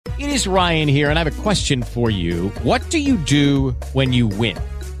It is Ryan here, and I have a question for you. What do you do when you win?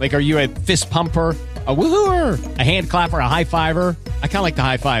 Like, are you a fist pumper, a woohooer, a hand clapper, a high fiver? I kind of like the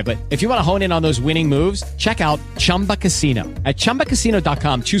high five, but if you want to hone in on those winning moves, check out Chumba Casino. At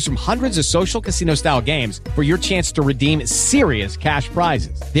ChumbaCasino.com, choose from hundreds of social casino-style games for your chance to redeem serious cash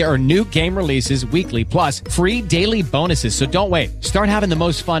prizes. There are new game releases weekly, plus free daily bonuses. So don't wait. Start having the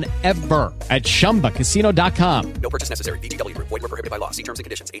most fun ever at ChumbaCasino.com. No purchase necessary. VGW. Void where prohibited by law. See terms and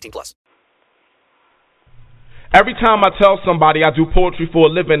conditions. 18+. Every time I tell somebody I do poetry for a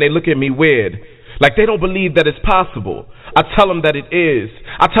living, they look at me weird. Like they don't believe that it's possible. I tell them that it is.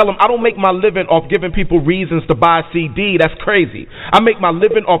 I tell them I don't make my living off giving people reasons to buy a CD. That's crazy. I make my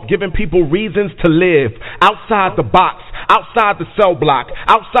living off giving people reasons to live outside the box, outside the cell block,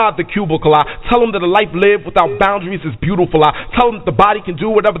 outside the cubicle. I tell them that a life lived without boundaries is beautiful. I tell them that the body can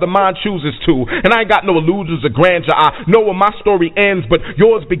do whatever the mind chooses to. And I ain't got no illusions of grandeur. I know where my story ends, but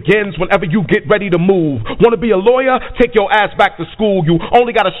yours begins whenever you get ready to move. Want to be a lawyer? Take your ass back to school. You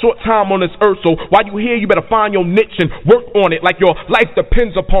only got a short time on this earth, so while you here, you better find your niche and work on it like your life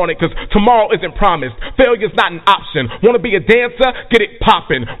depends upon it, because tomorrow isn't promised. Failure's not an option. Want to be a dancer? Get it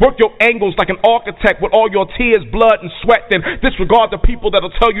poppin'. Work your angles like an architect with all your tears, blood, and sweat. Then disregard the people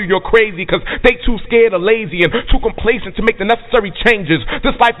that'll tell you you're crazy because they too scared or lazy and too complacent to make the necessary changes.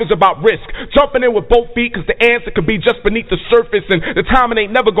 This life is about risk. Jumping in with both feet because the answer could be just beneath the surface, and the timing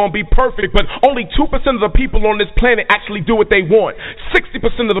ain't never gonna be perfect, but only 2% of the people on this planet actually do what they want. 60%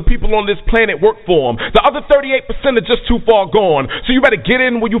 of the people on this planet work for them. The other 38% are just too far gone. So you better get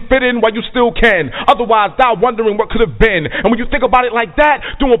in where you fit in while you still can. Otherwise, die wondering what could have been. And when you think about it like that,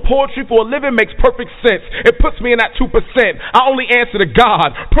 doing poetry for a living makes perfect sense. It puts me in that 2%. I only answer to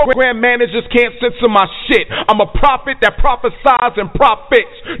God. Program managers can't censor my shit. I'm a prophet that prophesies and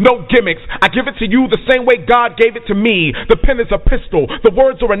profits. No gimmicks. I give it to you the same way God gave it to me. The pen is a pistol. The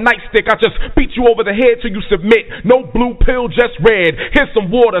words are a nightstick. I just beat you over the head till you submit. No blue pill, just red. Here's some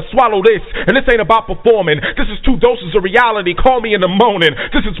water. Swallow this. And this ain't about performing. This is 2 doses of reality. Call me in the morning.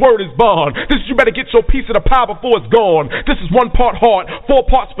 This is word is bond. This is you better get your piece of the pie before it's gone. This is 1 part heart, 4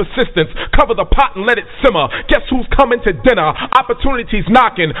 parts persistence. Cover the pot and let it simmer. Guess who's coming to dinner? Opportunities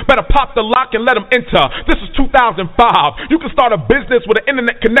knocking. Better pop the lock and let them enter. This is 2005. You can start a business with an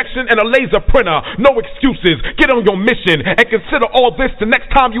internet connection and a laser printer. No excuses. Get on your mission and consider all this the next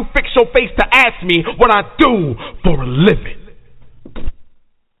time you fix your face to ask me what I do for a living.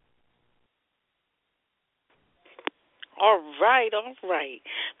 All right.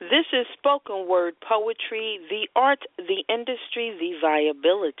 This is spoken word poetry, the art, the industry, the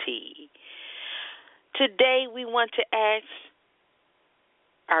viability. Today we want to ask,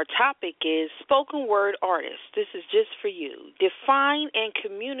 our topic is spoken word artist. This is just for you. Define and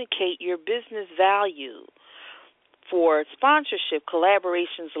communicate your business value for sponsorship,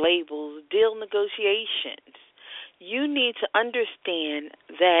 collaborations, labels, deal negotiations. You need to understand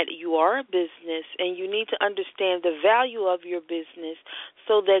that you are a business, and you need to understand the value of your business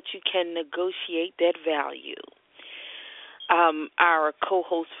so that you can negotiate that value. Our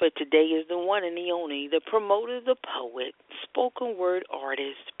co-host for today is the one and the only, the promoter, the poet, spoken word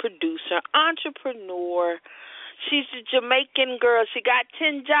artist, producer, entrepreneur. She's a Jamaican girl. She got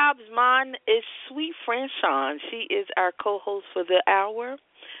 10 jobs, man. It's Sweet Franchon. She is our co-host for the hour,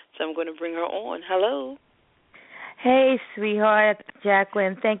 so I'm going to bring her on. Hello. Hey, sweetheart,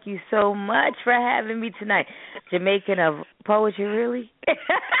 Jacqueline, thank you so much for having me tonight. Jamaican of poetry, really?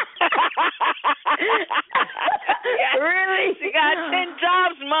 Really? She got 10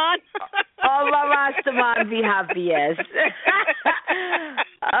 jobs, man. All my Rasta man be happy, yes.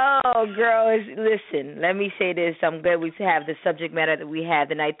 Oh, girls, listen, let me say this. I'm glad we have the subject matter that we have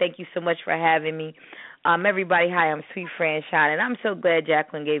tonight. Thank you so much for having me. Everybody, hi, I'm Sweet Franchon, and I'm so glad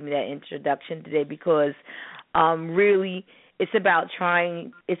Jacqueline gave me that introduction today because really, it's about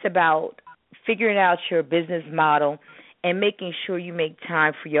figuring out your business model and making sure you make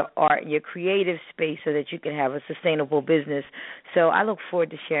time for your art and your creative space so that you can have a sustainable business. So I look forward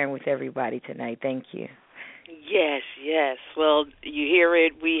to sharing with everybody tonight. Thank you. Yes. Well, you hear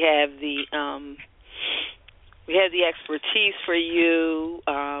it. We have the expertise for you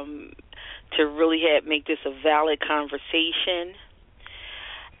to really make this a valid conversation.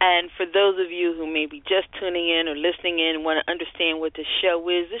 And for those of you who may be just tuning in or listening in and want to understand what the show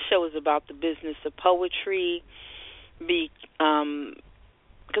is, this show is about the business of poetry.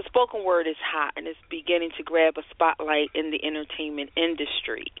 Because spoken word is hot and it's beginning to grab a spotlight in the entertainment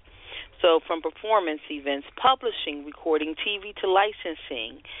industry. So from performance events, publishing, recording, TV to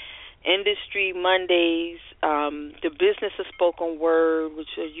licensing, Industry Mondays, the business of spoken word, which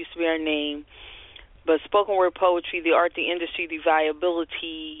used to be our name, But spoken word poetry, the art, the industry, the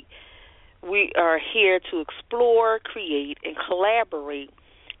viability, we are here to explore, create, and collaborate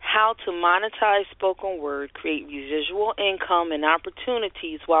how to monetize spoken word, create residual income and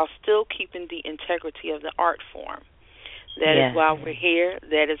opportunities while still keeping the integrity of the art form. That is why we're here.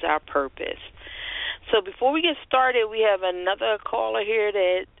 That is our purpose. So before we get started, we have another caller here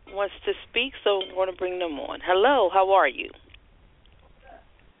that wants to speak, so we're going to bring them on. Hello, how are you?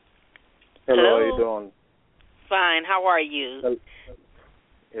 Hello, how you doing? Fine, how are you?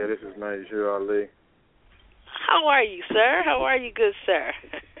 Yeah, this is Major Ali. How are you, sir? How are you, good sir?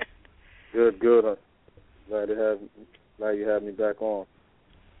 Good. I'm glad you have me back on.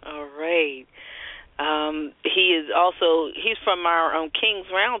 All right. He's from our King's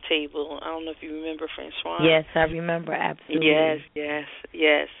Round Table. I don't know if you remember, Francois. Yes, I remember, absolutely.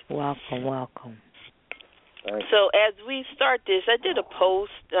 Yes. Welcome. Thanks. So as we start this, I did a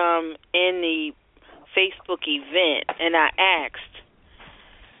post in the Facebook event, and I asked,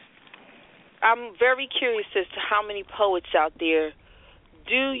 I'm very curious as to how many poets out there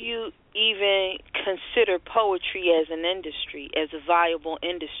do you even consider poetry as an industry, as a viable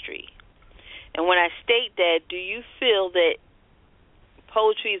industry? And when I state that, do you feel that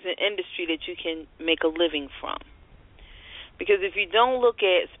poetry is an industry that you can make a living from? Because if you don't look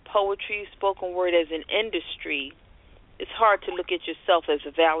at poetry, spoken word as an industry, it's hard to look at yourself as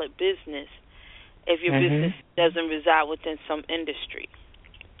a valid business if your business doesn't reside within some industry.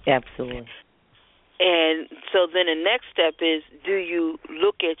 Absolutely. And so then the next step is, do you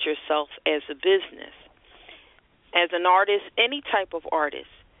look at yourself as a business? As an artist, any type of artist,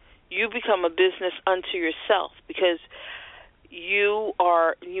 you become a business unto yourself because you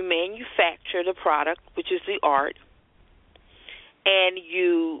manufacture the product, which is the art, and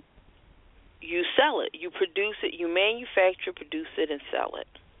you sell it. You produce it, you manufacture, produce it, and sell it.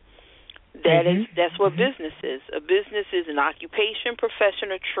 That's what business is. A business is an occupation, profession,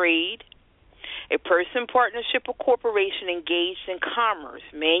 or trade, a person, partnership, or corporation engaged in commerce,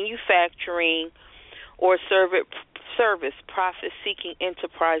 manufacturing, or service, profit-seeking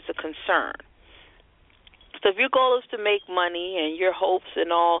enterprise or concern. So if your goal is to make money and your hopes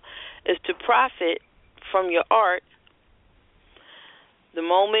and all is to profit from your art, the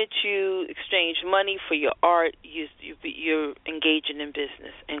moment you exchange money for your art, you're engaging in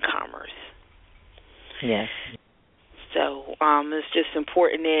business and commerce. Yes. So it's just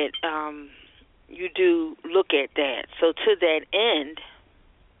important that you do look at that. So to that end,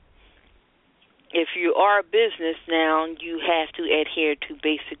 if you are a business now, you have to adhere to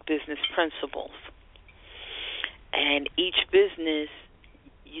basic business principles. And each business,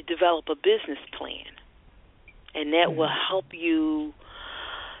 you develop a business plan. And that will help you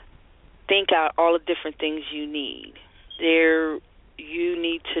think out all the different things you need. You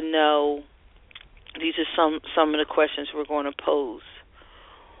need to know, these are some of the questions we're going to pose.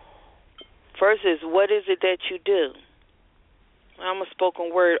 First is, what is it that you do? I'm a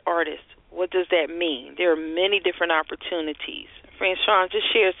spoken word artist. What does that mean? There are many different opportunities. Francois,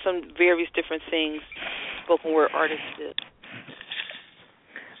 just share some various different things spoken word artists do.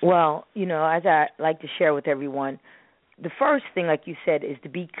 Well, as I like to share with everyone, the first thing, like you said, is to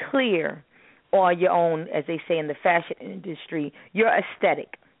be clear on your own, as they say in the fashion industry, your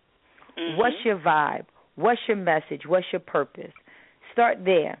aesthetic. What's your vibe? What's your message? What's your purpose? Start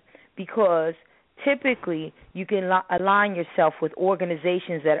there, because typically you can align yourself with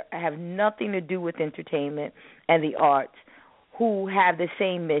organizations that have nothing to do with entertainment and the arts, who have the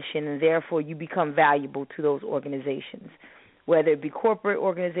same mission, and therefore you become valuable to those organizations, whether it be corporate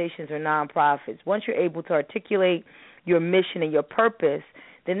organizations or nonprofits. Once you're able to articulate your mission and your purpose,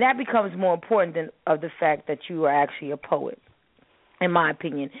 then that becomes more important than of the fact that you are actually a poet, in my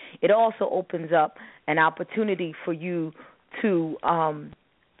opinion. It also opens up an opportunity for you to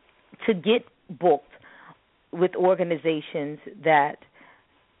get booked with organizations that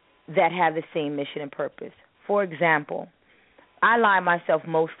have the same mission and purpose. For example, I align myself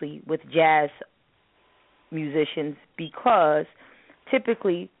mostly with jazz musicians because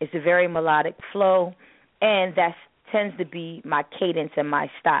typically it's a very melodic flow, and that tends to be my cadence and my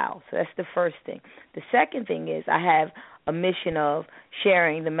style. So that's the first thing. The second thing is I have a mission of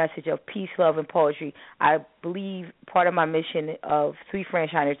sharing the message of peace, love, and poetry. I believe part of my mission of Sweet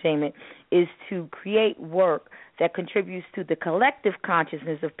Franchise Entertainment is to create work that contributes to the collective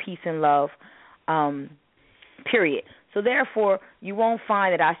consciousness of peace and love, period. So therefore, you won't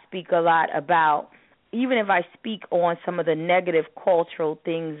find that I speak a lot about, even if I speak on some of the negative cultural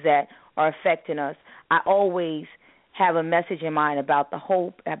things that are affecting us, I always have a message in mind about the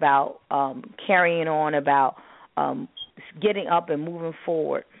hope, about carrying on, about getting up and moving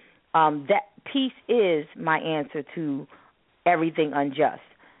forward. That peace is my answer to everything unjust.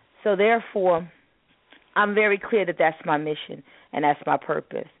 So therefore, I'm very clear that that's my mission and that's my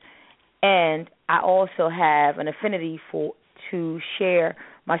purpose. And I also have an affinity to share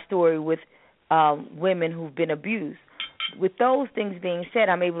my story with women who've been abused. With those things being said,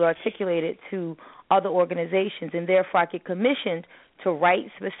 I'm able to articulate it to other organizations, and therefore I get commissioned to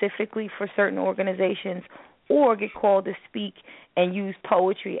write specifically for certain organizations or get called to speak and use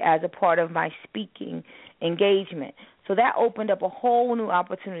poetry as a part of my speaking engagement. So that opened up a whole new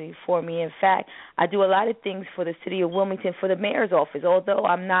opportunity for me. In fact, I do a lot of things for the city of Wilmington, for the mayor's office. Although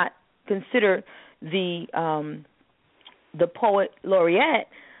I'm not considered the poet laureate,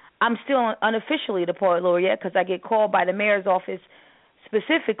 I'm still unofficially the poet laureate because I get called by the mayor's office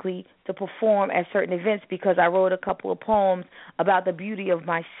specifically to perform at certain events because I wrote a couple of poems about the beauty of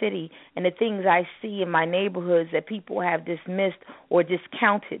my city and the things I see in my neighborhoods that people have dismissed or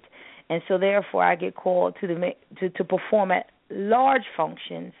discounted. And so therefore I get called to perform at large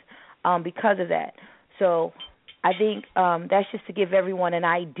functions because of that. So I think that's just to give everyone an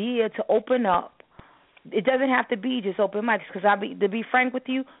idea to open up. It doesn't have to be just open mics because to be frank with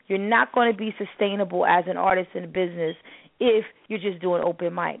you, you're not going to be sustainable as an artist in business if you're just doing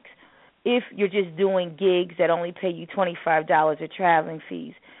open mics, if you're just doing gigs that only pay you $25 or traveling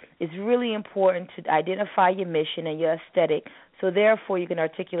fees. It's really important to identify your mission and your aesthetic so therefore you can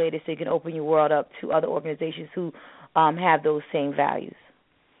articulate it so you can open your world up to other organizations who have those same values.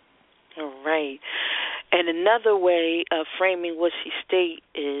 All right. And another way of framing what she states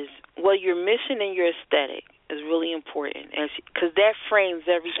is, well, your mission and your aesthetic is really important because that frames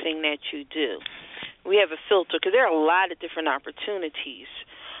everything that you do. We have a filter because there are a lot of different opportunities,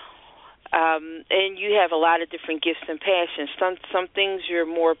 and you have a lot of different gifts and passions. Some things you're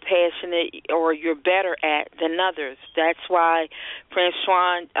more passionate or you're better at than others. That's why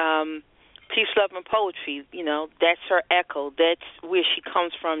Francois, Peace, Love, and Poetry, that's her echo. That's where she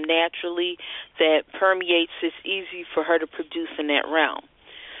comes from naturally, that permeates. It's easy for her to produce in that realm.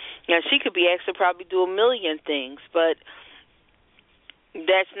 Now, she could be asked to probably do a million things, but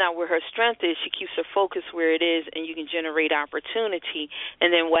that's not where her strength is. She keeps her focus where it is, and you can generate opportunity.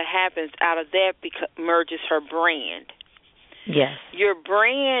 And then what happens out of that merges her brand. Yes. Your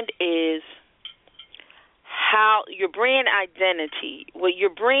brand is your brand identity. Well,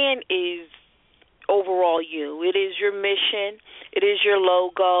 your brand is overall you. It is your mission. It is your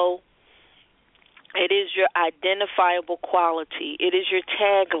logo. It is your identifiable quality. It is your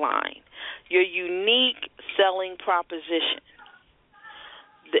tagline, your unique selling proposition.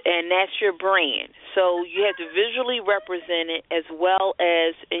 And that's your brand. So you have to visually represent it as well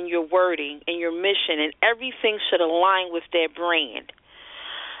as in your wording and your mission, and everything should align with that brand.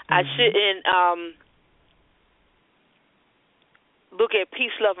 Mm-hmm. I shouldn't look at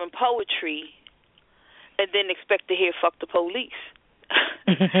Peace, Love, and Poetry and then expect to hear "fuck the police."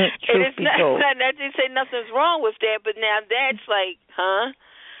 And it's not to say nothing's wrong with that, but now that's like, huh?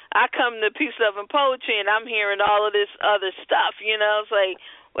 I come to Peace, Love, and Poetry, and I'm hearing all of this other stuff. It's like,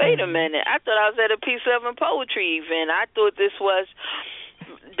 wait a minute. I thought I was at a Peace, Love, and Poetry event. I thought this was,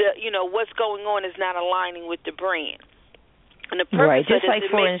 what's going on is not aligning with the brand. And the purpose right, just of like,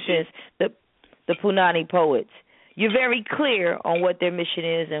 for instance, the Punani poets. You're very clear on what their mission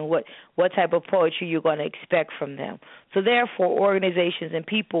is and what type of poetry you're going to expect from them. So therefore, organizations and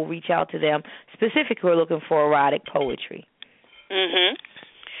people reach out to them specifically who are looking for erotic poetry. Mm-hmm.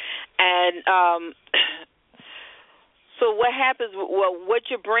 And so what happens, what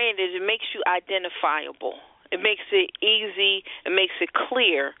your brand is, it makes you identifiable. It makes it easy. It makes it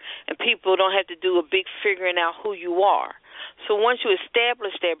clear. And people don't have to do a big figuring out who you are. So once you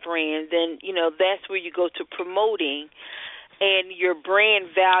establish that brand, then, that's where you go to promoting. And your brand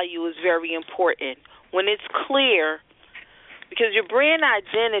value is very important. When it's clear, because your brand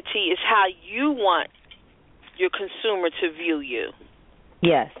identity is how you want your consumer to view you.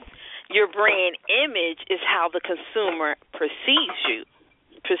 Yes. Your brand image is how the consumer perceives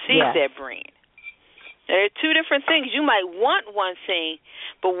that brand. There are two different things. You might want one thing,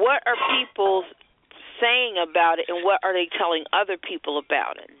 but what are people saying about it and what are they telling other people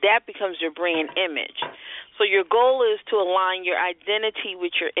about it? That becomes your brand image. So your goal is to align your identity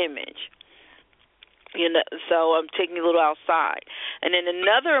with your image. So I'm taking a little outside. And then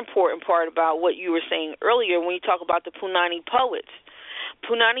another important part about what you were saying earlier when you talk about the Punani poets.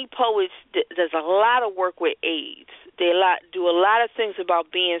 Punani poets does a lot of work with AIDS. They do a lot of things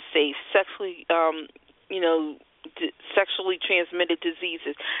about being safe, sexually transmitted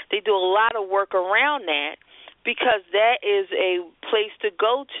diseases. They do a lot of work around that because that is a place to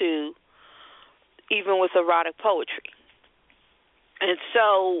go to even with erotic poetry. And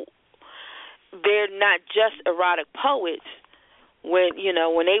so they're not just erotic poets. When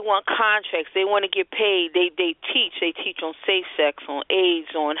they want contracts, they want to get paid. They teach on safe sex, on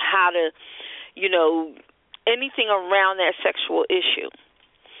AIDS, on how to, anything around that sexual issue.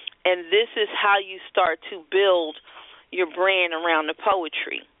 And this is how you start to build your brand around the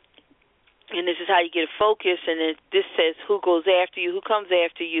poetry. And this is how you get a focus, and this says who goes after you, who comes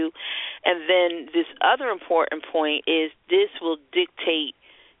after you. And then this other important point is this will dictate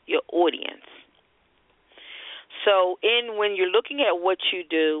your audience. So when you're looking at what you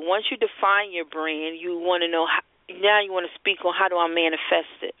do, once you define your brand, you want to know now you want to speak on how do I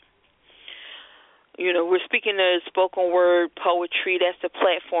manifest it. We're speaking of spoken word poetry. That's the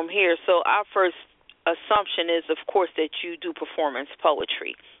platform here. So our first assumption is, of course, that you do performance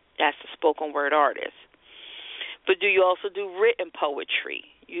poetry. That's the spoken word artist. But do you also do written poetry?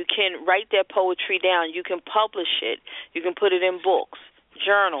 You can write that poetry down. You can publish it. You can put it in books,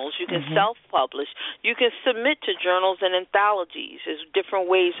 journals. You can self-publish. You can submit to journals and anthologies. There's different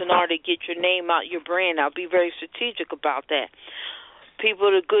ways in order to get your name out, your brand out. Be very strategic about that.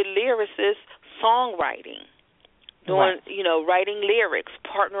 People that are good lyricists, songwriting, writing lyrics,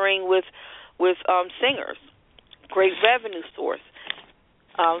 partnering with singers, great revenue source,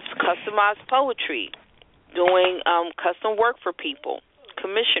 customized poetry, doing custom work for people,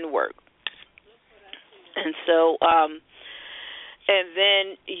 commission work. And so, and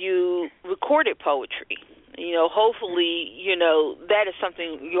then you recorded poetry. Hopefully, that is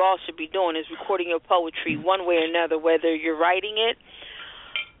something you all should be doing, is recording your poetry one way or another, whether you're writing it,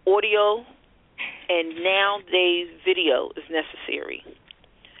 audio, and nowadays video is necessary.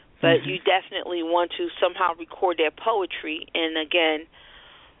 But you definitely want to somehow record that poetry, and again,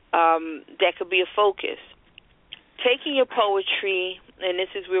 that could be a focus. Taking your poetry, and this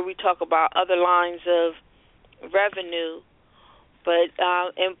is where we talk about other lines of revenue, but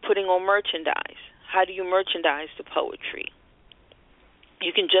and putting on merchandise. How do you merchandise the poetry?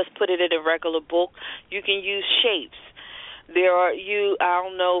 You can just put it in a regular book. You can use shapes. I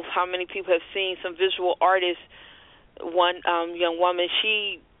don't know how many people have seen some visual artists. One young woman,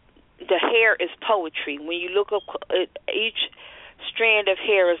 the hair is poetry. When you look up, each strand of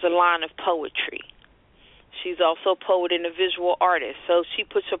hair is a line of poetry. She's also a poet and a visual artist, so she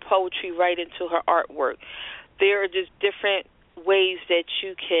puts her poetry right into her artwork. There are just different ways that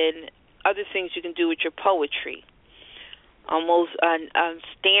you can, other things you can do with your poetry. Almost a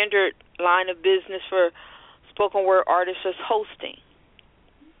standard line of business for spoken word artists is hosting.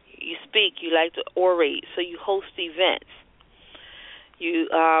 You speak, you like to orate, so you host events. You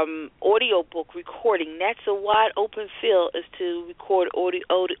audio book recording, that's a wide open field, is to record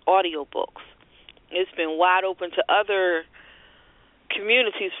audio books. It's been wide open to other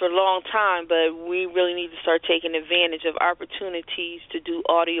communities for a long time, but we really need to start taking advantage of opportunities to do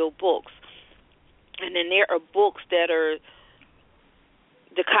audio books. And then there are books that are,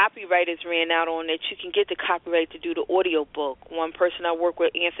 the copyright is ran out on, that you can get the copyright to do the audio book. One person I work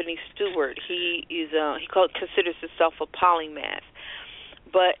with, Anthony Stewart, he considers himself a polymath.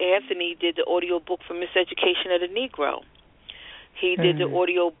 But Anthony did the audio book for Miseducation of the Negro. He did the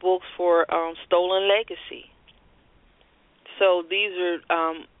audio books for Stolen Legacy. So these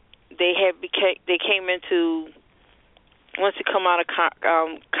are they came into, once it come out of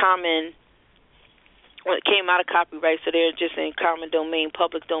it came out of copyright, so they're just in common domain,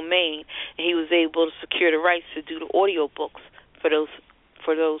 public domain, and he was able to secure the rights to do the audio books for those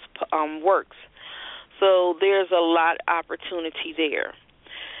works. So there's a lot of opportunity there.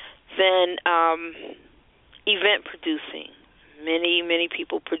 Then event producing. Many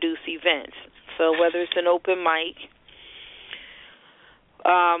people produce events. So whether it's an open mic,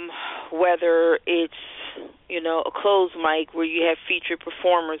 whether it's, a closed mic where you have featured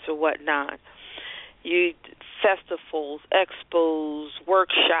performers or whatnot, festivals, expos,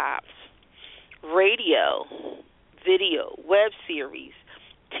 workshops, radio, video, web series,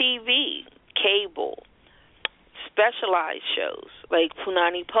 TV, cable, specialized shows like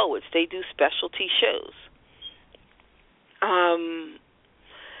Punani Poets. They do specialty shows.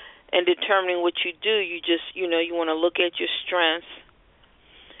 And determining what you do, you just, you want to look at your strengths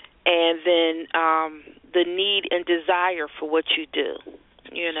and then the need and desire for what you do.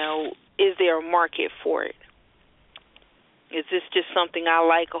 Is there a market for it? Is this just something I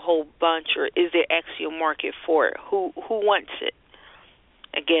like a whole bunch, or is there actually a market for it? Who wants it?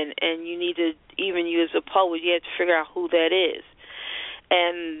 Again, and you need to, even you as a poet, you have to figure out who that is.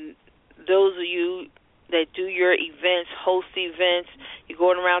 And those of you that do your events, host events, you're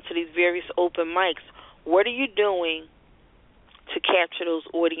going around to these various open mics, what are you doing to capture those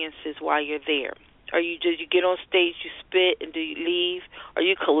audiences while you're there? Are you just, you get on stage, you spit, and do you leave? Are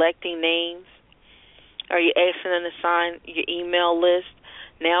you collecting names? Are you asking them to sign your email list?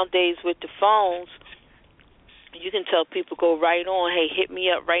 Nowadays with the phones, you can tell people go right on, hey, hit me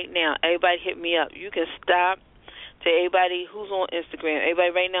up right now. Everybody hit me up. You can stop to everybody who's on Instagram.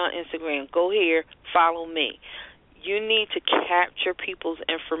 Everybody right now on Instagram, go here, follow me. You need to capture people's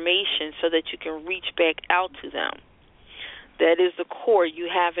information so that you can reach back out to them. That is the core. You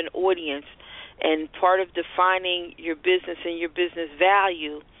have an audience, and part of defining your business and your business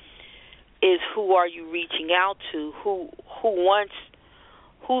value is who are you reaching out to, who's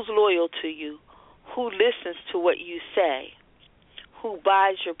loyal to you, who listens to what you say, who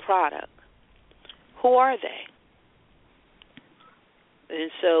buys your product. Who are they?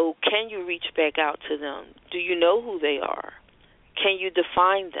 And so can you reach back out to them? Do you know who they are? Can you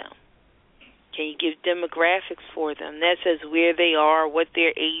define them? Can you give demographics for them? That says where they are, what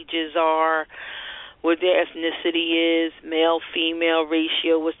their ages are, what their ethnicity is, male, female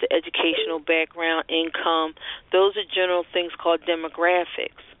ratio, what's the educational background, income. Those are general things called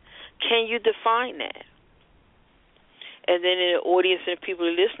demographics. Can you define that? And then in the audience and people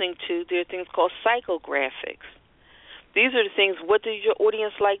are listening to, there are things called psychographics. These are the things, what does your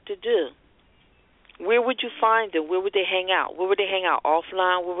audience like to do? Where would you find them? Where would they hang out? Where would they hang out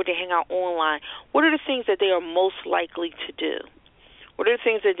offline? Where would they hang out online? What are the things that they are most likely to do? What are the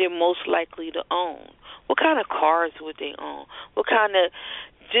things that they're most likely to own? What kind of cars would they own? What kind of,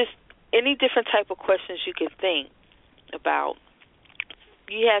 just any different type of questions you can think about.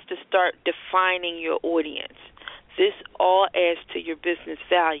 You have to start defining your audience. This all adds to your business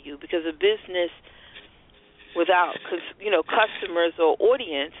value, because a business without, customers or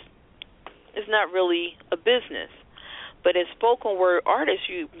audience is not really a business. But as spoken word artists,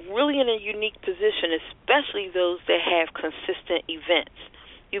 you're really in a unique position, especially those that have consistent events.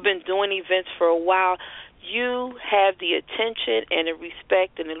 You've been doing events for a while. You have the attention and the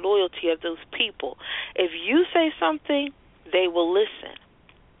respect and the loyalty of those people. If you say something, they will listen.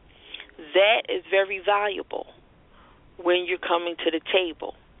 That is very valuable when you're coming to the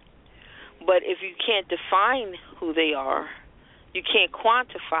table. But if you can't define who they are, you can't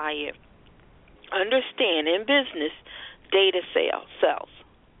quantify it, understand, in business, data sells.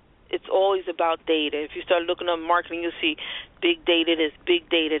 It's always about data. If you start looking up marketing, you'll see big data this, big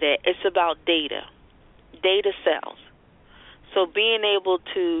data that. It's about data. Data sells. So being able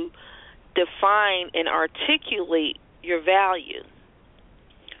to define and articulate your value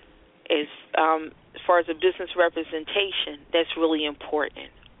is, as far as a business representation, that's really important.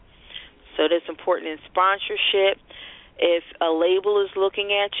 So that's important in sponsorship. If a label is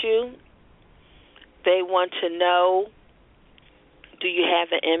looking at you, they want to know, do you have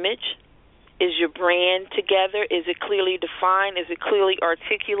an image? Is your brand together? Is it clearly defined? Is it clearly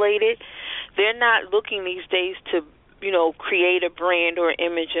articulated? They're not looking these days to, create a brand or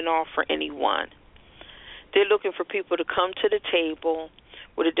image and offer anyone. They're looking for people to come to the table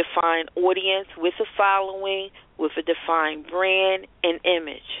with a defined audience, with a following, with a defined brand and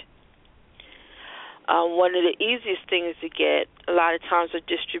image. One of the easiest things to get a lot of times are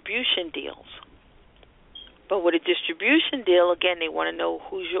distribution deals. But with a distribution deal, again, they want to know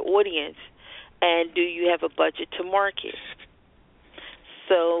who's your audience and do you have a budget to market.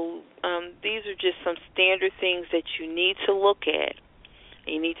 So these are just some standard things that you need to look at.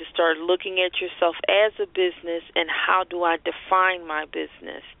 You need to start looking at yourself as a business and how do I define my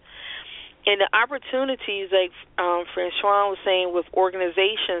business. And the opportunities, like Francois was saying, with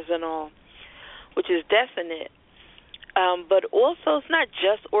organizations and all, which is definite. But also it's not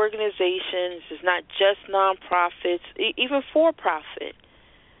just organizations, it's not just nonprofits, even for-profit.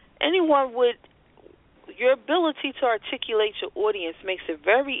 Anyone with your ability to articulate your audience makes it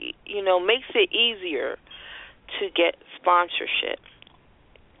makes it easier to get sponsorship.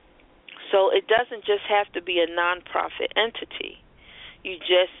 So it doesn't just have to be a nonprofit entity. You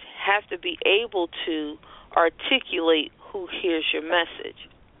just have to be able to articulate who hears your message.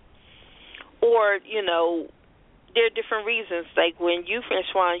 Or, there are different reasons. Like when you,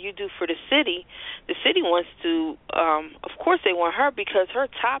 Francois, you do for the city wants to, of course they want her because her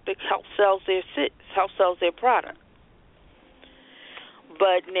topic helps sells their product.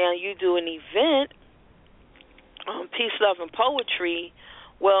 But now you do an event, Peace, Love, and Poetry,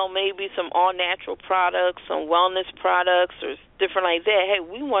 well, maybe some all-natural products, some wellness products, or different like that. Hey,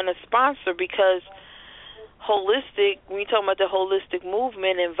 we want to sponsor because holistic, when you're talking about the holistic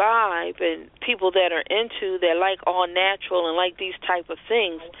movement and vibe and people that are into, that like all natural and like these type of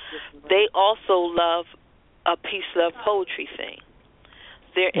things, they also love a peace, love, poetry thing.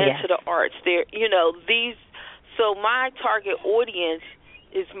 They're into the arts. They're, these. So my target audience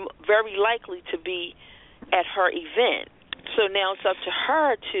is very likely to be at her event. So now it's up to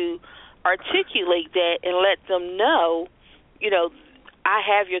her to articulate that and let them know, I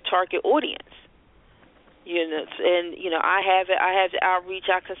have your target audience. And I have it. I have the outreach.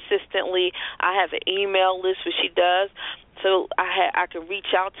 I have an email list where she does, so I can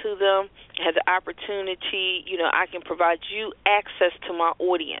reach out to them. I have the opportunity. I can provide you access to my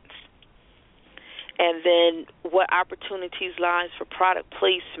audience, and then what opportunities lies for product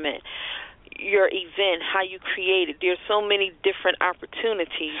placement, your event, how you create it. There's so many different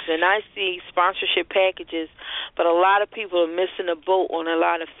opportunities, and I see sponsorship packages, but a lot of people are missing the boat on a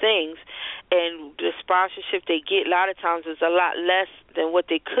lot of things, and the sponsorship they get a lot of times is a lot less than what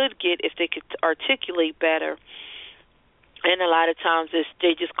they could get if they could articulate better. And a lot of times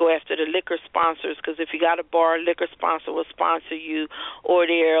they just go after the liquor sponsors, because if you got a bar, a liquor sponsor will sponsor you, or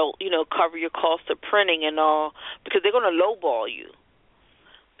they'll cover your cost of printing and all, because they're going to lowball you.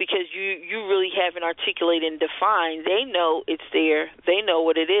 Because you really haven't articulated and defined. They know it's there. They know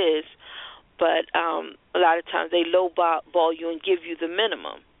what it is. But a lot of times they lowball you and give you the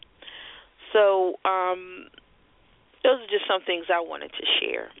minimum. So those are just some things I wanted to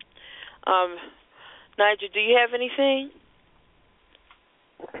share. Nigel, do you have anything?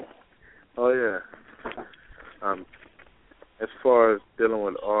 Oh, yeah. As far as dealing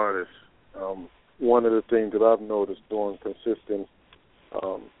with artists, one of the things that I've noticed doing consistent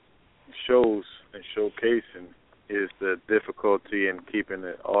shows and showcasing is the difficulty in keeping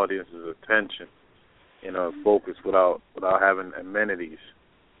the audience's attention, focused without having amenities.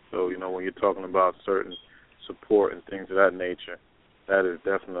 So, when you're talking about certain support and things of that nature, that is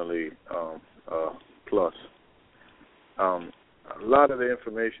definitely a plus. A lot of the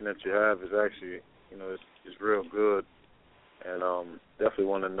information that you have is actually, it's real good, and definitely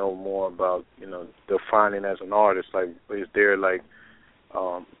want to know more about, defining as an artist. Like, is there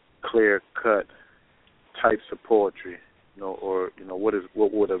clear-cut types of poetry, or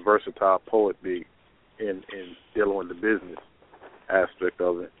what would a versatile poet be in dealing with the business aspect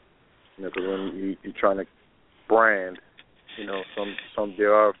of it? Because when you're trying to brand,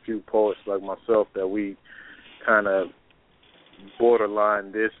 there are a few poets like myself that we kind of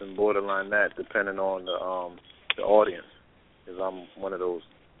borderline this and borderline that, depending on the audience. Because I'm one of those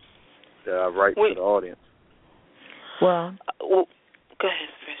that I write to the audience. Well, go ahead,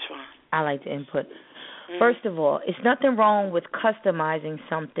 Miss Ron. I like to input. First of all, it's nothing wrong with customizing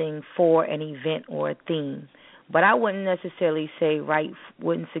something for an event or a theme, but I wouldn't necessarily say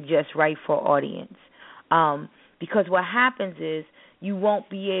wouldn't suggest write for audience, because what happens is you won't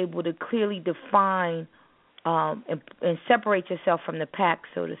be able to clearly define and separate yourself from the pack,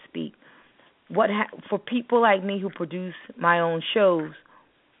 so to speak. For people like me who produce my own shows,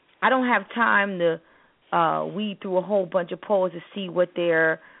 I don't have time to weed through a whole bunch of poets to see what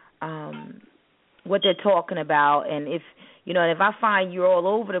they're talking about, and if I find you're all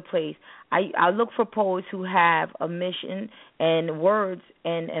over the place, I look for poets who have a mission and words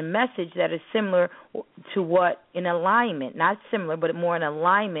and message that is similar to what, in alignment, not similar, but more in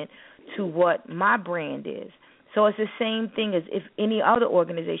alignment to what my brand is. So it's the same thing as if any other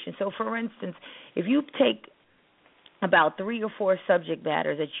organization. So, for instance, if you take about 3 or 4 subject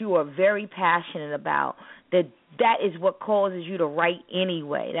matters that you are very passionate about, that is what causes you to write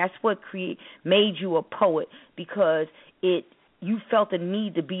anyway. That's what made you a poet, because you felt the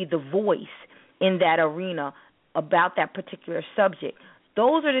need to be the voice in that arena about that particular subject.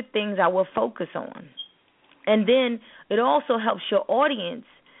 Those are the things I will focus on. And then it also helps your audience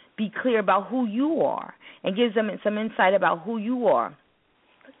be clear about who you are and gives them some insight about who you are.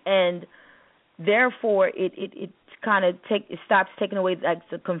 And therefore, it kind of stops taking away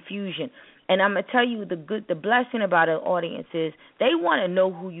the confusion. And I'm gonna tell you the blessing about an audience is they want to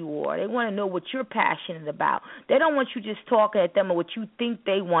know who you are. They want to know what you're passionate about. They don't want you just talking at them or what you think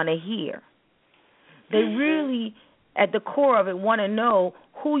they want to hear. They really, at the core of it, want to know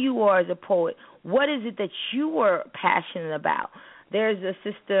who you are as a poet. What is it that you are passionate about? There's a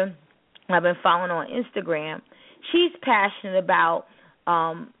sister I've been following on Instagram. She's passionate about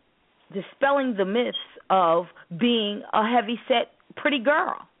dispelling the myths of being a heavy-set pretty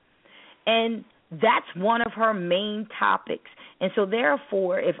girl. And that's one of her main topics. And so,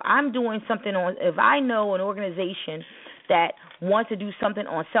 therefore, if I'm doing something if I know an organization that wants to do something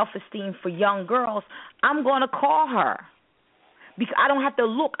on self-esteem for young girls, I'm going to call her. Because I don't have to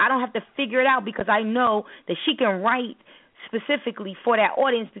look. I don't have to figure it out, because I know that she can write specifically for that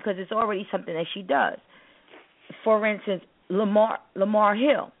audience because it's already something that she does. For instance, Lamar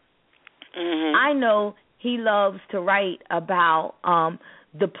Hill. Mm-hmm. I know he loves to write about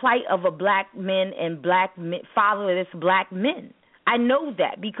the plight of a black men and fatherless black men. I know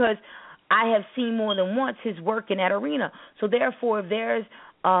that because I have seen more than once his work in that arena. So therefore, if there's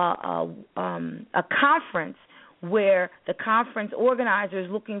a conference where the conference organizer is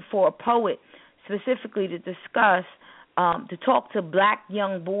looking for a poet specifically to discuss, to talk to black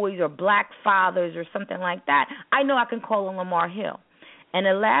young boys or black fathers or something like that, I know I can call on Lamar Hill. And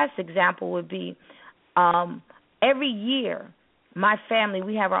the last example would be every year, my family,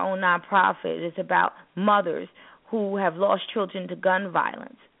 we have our own nonprofit. It's about mothers who have lost children to gun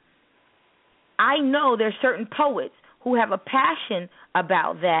violence. I know there's certain poets who have a passion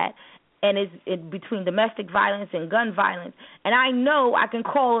about that, and it's between domestic violence and gun violence. And I know I can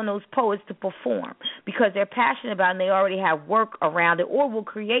call on those poets to perform because they're passionate about it and they already have work around it or will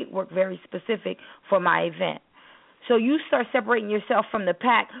create work very specific for my event. So you start separating yourself from the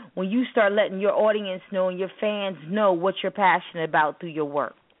pack when you start letting your audience know and your fans know what you're passionate about through your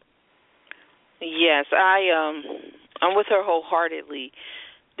work. Yes, I'm with her wholeheartedly.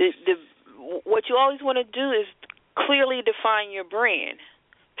 What you always want to do is clearly define your brand.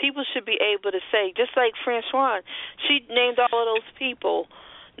 People should be able to say, just like Francois, she named all of those people,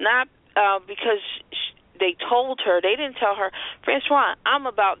 not because they told her. They didn't tell her, Francois, I'm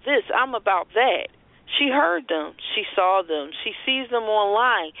about this, I'm about that. She heard them. She saw them. She sees them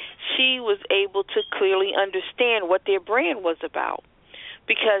online. She was able to clearly understand what their brand was about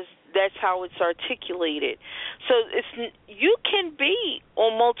because that's how it's articulated. So you can be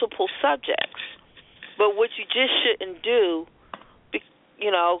on multiple subjects, but what you just shouldn't do,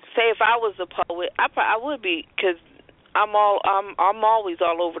 say if I was a poet, I would be, because I'm always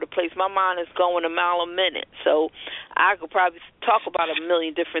all over the place. My mind is going a mile a minute, so I could probably talk about a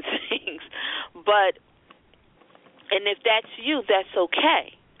million different things. And if that's you, that's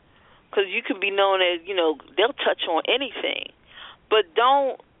okay, because you can be known as, they'll touch on anything. But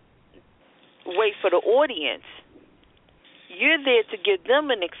don't wait for the audience. You're there to give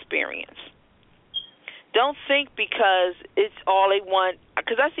them an experience. Don't think because it's all they want,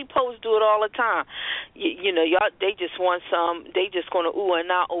 because I see poets do it all the time. Y'all, they just want they just going to ooh and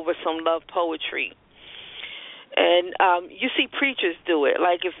ah over some love poetry. And you see preachers do it.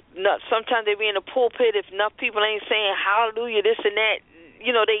 Like sometimes they be in the pulpit, if enough people ain't saying hallelujah, this and that,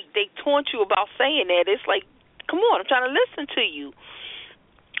 they taunt you about saying that. It's like, come on, I'm trying to listen to you.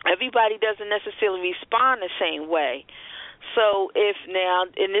 Everybody doesn't necessarily respond the same way. So this is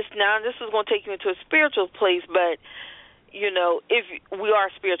going to take you into a spiritual place, but if we are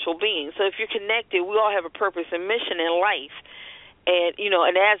spiritual beings, so if you're connected, we all have a purpose and mission in life, and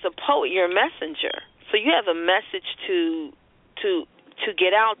and as a poet, you're a messenger, so you have a message to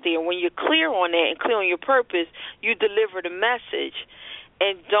get out there. When you're clear on that and clear on your purpose, you deliver the message,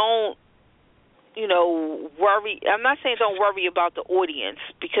 and don't worry. I'm not saying don't worry about the audience,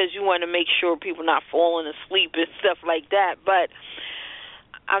 because you want to make sure people not falling asleep and stuff like that. But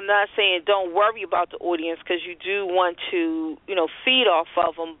I'm not saying don't worry about the audience, because you do want to, feed off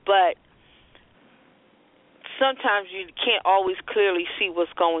of them. But sometimes you can't always clearly see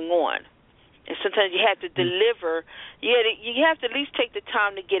what's going on. And sometimes you have to deliver. You have to at least take the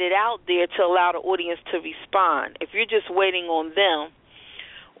time to get it out there to allow the audience to respond. If you're just waiting on them,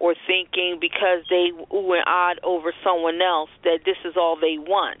 or thinking because they ooh and ahhed over someone else that this is all they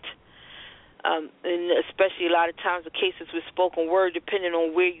want. And especially a lot of times the cases with spoken word, depending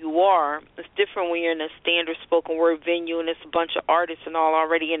on where you are, it's different when you're in a standard spoken word venue and it's a bunch of artists and all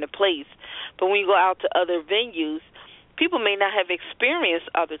already in the place. But when you go out to other venues, people may not have experienced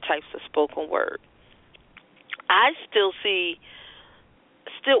other types of spoken word. I still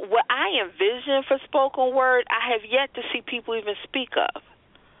what I envision for spoken word, I have yet to see people even speak of.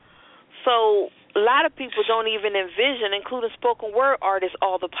 So a lot of people don't even envision, including spoken word artists,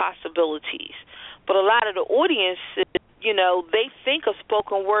 all the possibilities. But a lot of the audience, they think of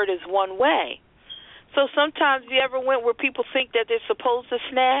spoken word as one way. So sometimes you ever went where people think that they're supposed to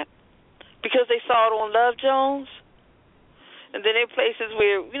snap because they saw it on Love Jones? And then there are places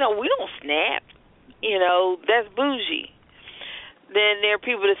where, we don't snap. That's bougie. Then there are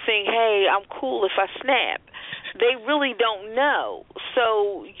people that think, hey, I'm cool if I snap. They really don't know.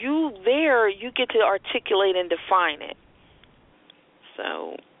 So you get to articulate and define it.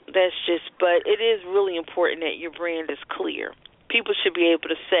 So but it is really important that your brand is clear. People should be able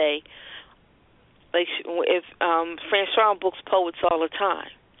to say, like, if Francois books poets all the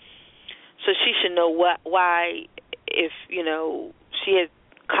time, so she should know why. If she had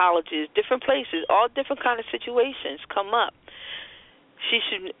colleges, different places, all different kind of situations come up, she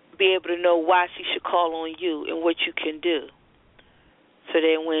should be able to know why she should call on you and what you can do, so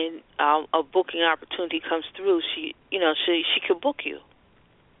that when a booking opportunity comes through, she could book you.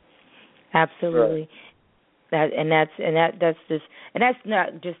 Absolutely. Right. That's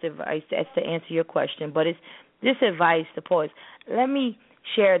not just advice. That's to answer your question, but it's this advice to poets. Let me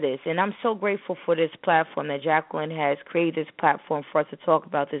share this. And I'm so grateful for this platform that Jacqueline has created, this platform for us to talk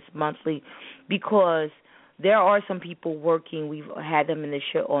about this monthly, because there are some people working. We've had them in the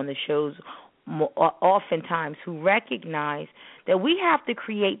show, on the shows oftentimes, who recognize that we have to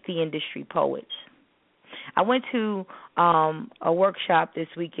create the industry poets. I went to a workshop this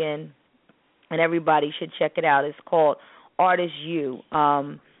weekend, and everybody should check it out. It's called Artist U.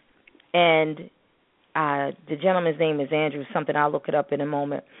 And the gentleman's name is Andrew something. I'll look it up in a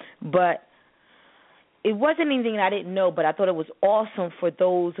moment. But it wasn't anything I didn't know, but I thought it was awesome for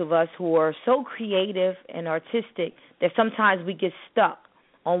those of us who are so creative and artistic that sometimes we get stuck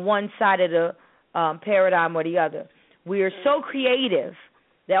on one side of the paradigm or the other. We are so creative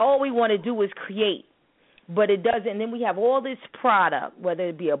that all we want to do is create, but it doesn't. And then we have all this product, whether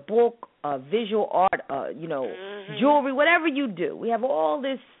it be a book, visual art, jewelry, whatever you do. We have all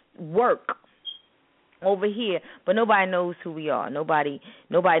this work over here, but nobody knows who we are. Nobody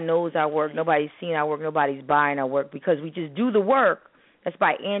knows our work. Nobody's seen our work. Nobody's buying our work because we just do the work. That's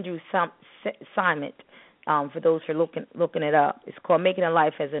by Andrew Simon. For those who are looking it up, it's called Making a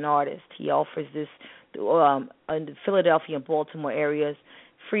Life as an Artist. He offers this in the Philadelphia and Baltimore areas,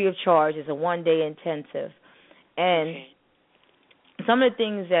 free of charge. It's a one-day intensive, and some of the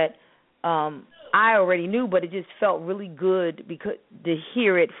things that I already knew, but it just felt really good because to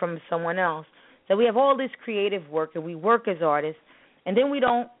hear it from someone else. That we have all this creative work and we work as artists, and then we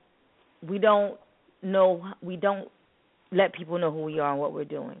don't let people know who we are and what we're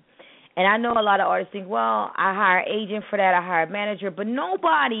doing. And I know a lot of artists think, well, I hire an agent for that, I hire a manager, but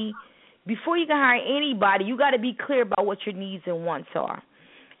nobody, before you can hire anybody, you got to be clear about what your needs and wants are.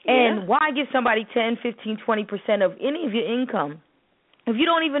 Yeah. And why give somebody 10, 15, 20% of any of your income if you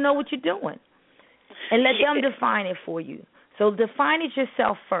don't even know what you're doing? And let them define it for you. So define it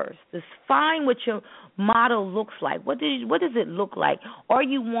yourself first. Define what your model looks like. What does it look like? Are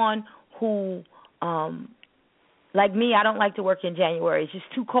you one who, like me, I don't like to work in January. It's just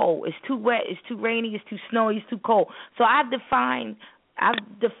too cold. It's too wet. It's too rainy. It's too snowy. It's too cold. So I've defined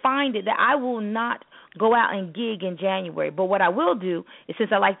it that I will not go out and gig in January. But what I will do is,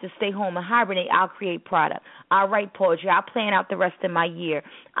 since I like to stay home and hibernate, I'll create product. I'll write poetry. I'll plan out the rest of my year.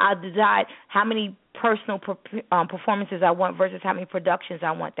 I'll decide how many personal performances I want versus how many productions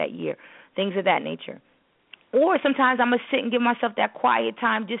I want that year, things of that nature. Or sometimes I'm going to sit and give myself that quiet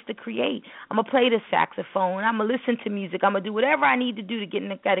time just to create. I'm going to play the saxophone. I'm going to listen to music. I'm going to do whatever I need to do to get in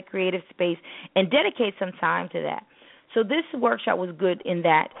that creative space and dedicate some time to that. So this workshop was good in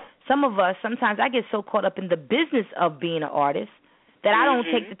that some of us, sometimes I get so caught up in the business of being an artist that I don't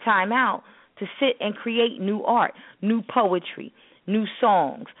take the time out to sit and create new art, new poetry, new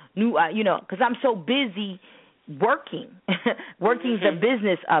songs, new, because I'm so busy working. Working's the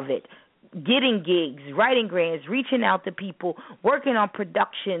business of it. Getting gigs, writing grants, reaching out to people, working on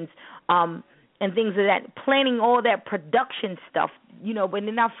productions, and things of that, planning all that production stuff, but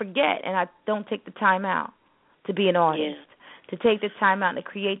then I forget and I don't take the time out to be an artist, to take the time out to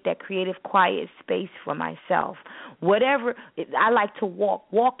create that creative, quiet space for myself. Whatever, I like to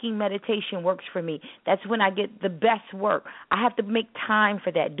walk. Walking meditation works for me. That's when I get the best work. I have to make time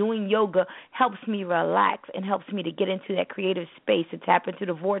for that. Doing yoga helps me relax and helps me to get into that creative space and tap into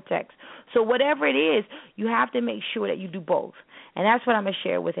the vortex. So whatever it is, you have to make sure that you do both. And that's what I'm going to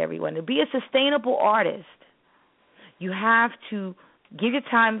share with everyone. To be a sustainable artist, you have to give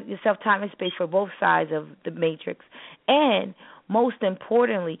yourself time and space for both sides of the matrix. And most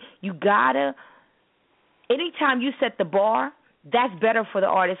importantly, you gotta, anytime you set the bar, that's better for the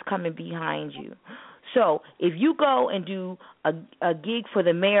artist coming behind you. So if you go and do a gig for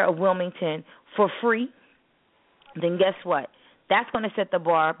the mayor of Wilmington for free, then guess what? That's going to set the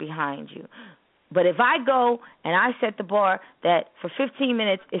bar behind you. But if I go and I set the bar that for 15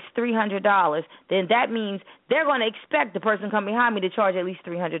 minutes is $300, then that means they're going to expect the person coming behind me to charge at least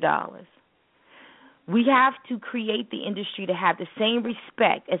 $300. We have to create the industry to have the same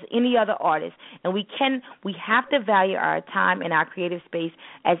respect as any other artist, and we have to value our time and our creative space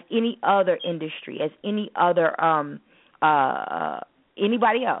as any other industry, as any other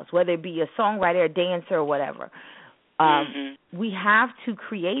anybody else, whether it be a songwriter, a dancer, or whatever. We have to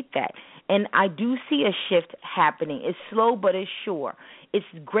create that. And I do see a shift happening. It's slow, but it's sure. It's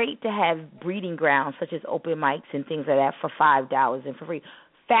great to have breeding grounds such as open mics and things like that for $5 and for free.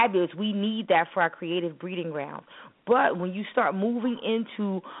 Fabulous. We need that for our creative breeding grounds. But when you start moving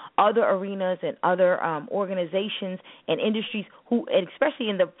into other arenas and other organizations and industries, who, especially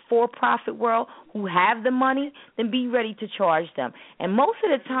in the for-profit world, who have the money, then be ready to charge them. And most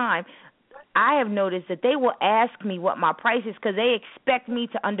of the time, I have noticed that they will ask me what my price is because they expect me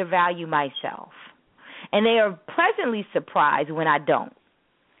to undervalue myself. And they are pleasantly surprised when I don't.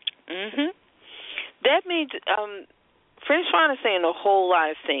 Mhm. That means French Fawn is saying a whole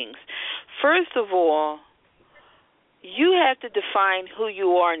lot of things. First of all, you have to define who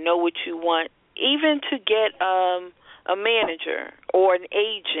you are, know what you want, even to get a manager or an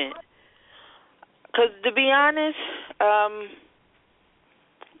agent. Because to be honest,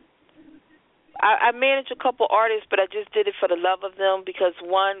 I manage a couple artists, but I just did it for the love of them because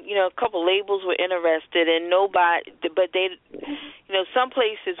one, a couple labels were interested, and but they, some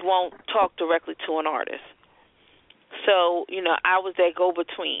places won't talk directly to an artist. So, I was that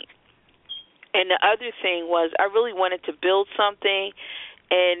go-between. And the other thing was I really wanted to build something,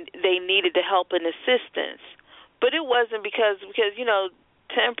 and they needed the help and assistance. But it wasn't because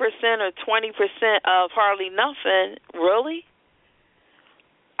 10% or 20% of hardly nothing, really.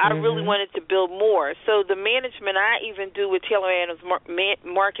 I really wanted to build more. So the management I even do with Taylor Adams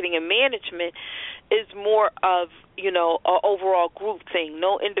Marketing and Management is more of, an overall group thing,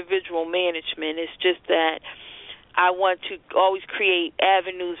 no individual management. It's just that I want to always create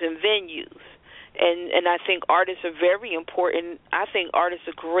avenues and venues. And I think artists are very important. I think artists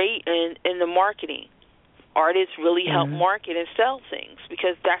are great in the marketing. Artists really help market and sell things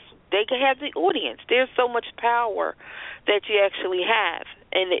because they can have the audience. There's so much power that you actually have.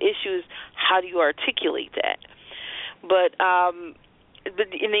 And the issue is how do you articulate that? But and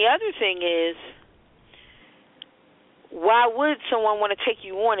the other thing is, why would someone want to take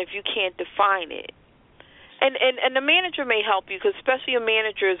you on if you can't define it? And the manager may help you because especially a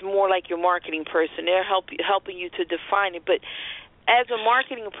manager is more like your marketing person. They're helping you to define it. But as a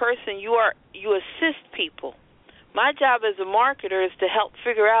marketing person, you assist people. My job as a marketer is to help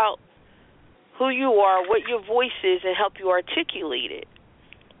figure out who you are, what your voice is, and help you articulate it.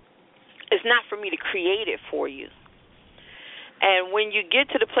 It's not for me to create it for you. And when you get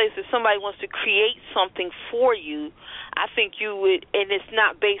to the place that somebody wants to create something for you, I think you would, and it's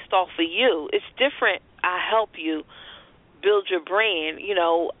not based off of you. It's different. I help you build your brand.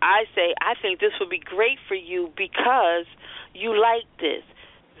 I say, I think this would be great for you because you like this.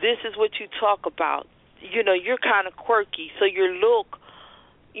 This is what you talk about. You're kind of quirky, so your look,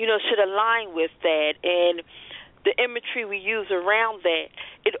 should align with that. And the imagery we use around that,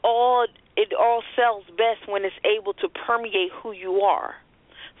 it all sells best when it's able to permeate who you are.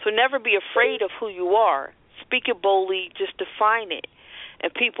 So never be afraid of who you are. Speak it boldly, just define it,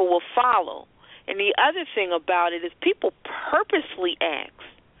 and people will follow. And the other thing about it is people purposely ask,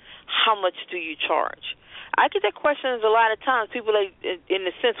 how much do you charge? I get that question a lot of times. People, in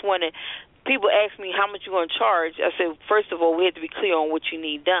the sense, people ask me how much you're going to charge. I say, first of all, we have to be clear on what you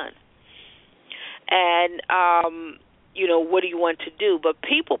need done. And, what do you want to do? But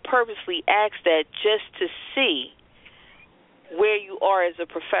people purposely ask that just to see where you are as a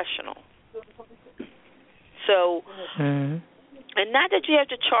professional. So, and not that you have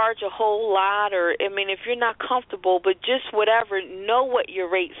to charge a whole lot if you're not comfortable, but just whatever, know what your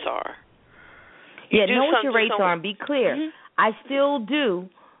rates are. Know what your rates are and be clear. I still do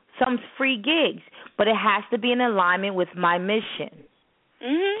some free gigs, but it has to be in alignment with my mission.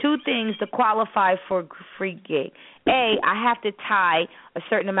 Two things to qualify for a free gig. A, I have to tie a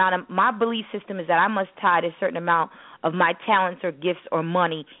certain amount of, my belief system is that I must tie a certain amount of my talents or gifts or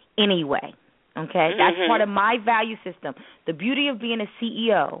money anyway. Okay? That's part of my value system. The beauty of being a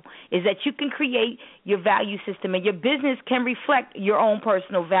CEO is that you can create your value system and your business can reflect your own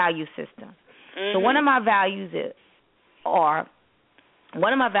personal value system. So one of my values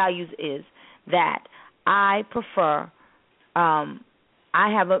is that I prefer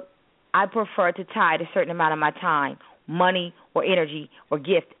I prefer to tie a certain amount of my time, money, or energy or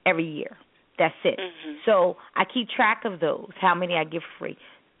gift every year. That's it. So I keep track of those, how many I give free.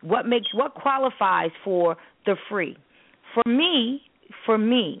 What qualifies for the free? For me,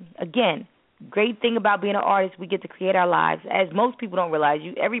 again, great thing about being an artist, we get to create our lives. As most people don't realize,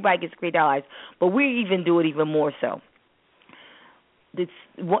 everybody gets to create their lives, but we even do it even more so.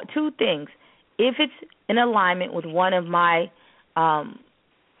 Two things. If it's in alignment with one of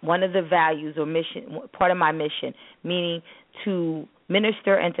the values or mission, part of my mission, meaning to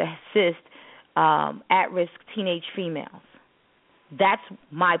minister and to assist at-risk teenage females. That's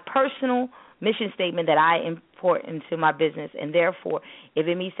my personal mission statement that I import into my business, and therefore, if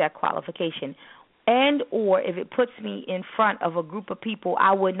it meets that qualification, and or if it puts me in front of a group of people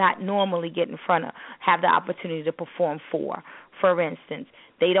I would not normally get in front of, have the opportunity to perform for. For instance,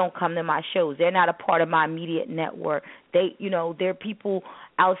 they don't come to my shows. They're not a part of my immediate network. They're people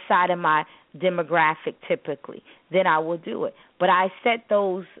outside of my demographic typically. Then I will do it. But I set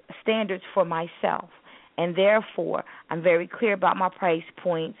those standards for myself, and therefore I'm very clear about my price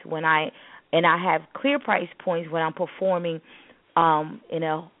points and I have clear price points when I'm performing in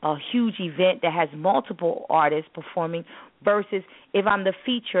a huge event that has multiple artists performing versus if I'm the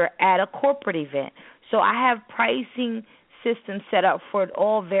feature at a corporate event. So I have pricing systems set up for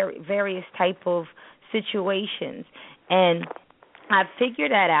all various type of situations, and I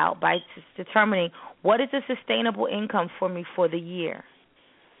figured that out by determining what is a sustainable income for me for the year.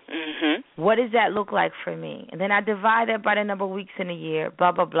 Mm-hmm. What does that look like for me? And then I divide that by the number of weeks in a year,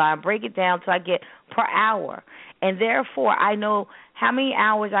 blah, blah, blah, and break it down till I get per hour. And therefore, I know how many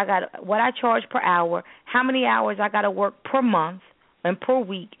hours I got, what I charge per hour, how many hours I got to work per month and per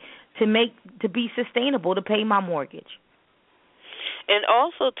week to be sustainable to pay my mortgage. And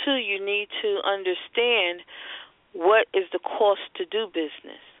also, too, you need to understand what is the cost to do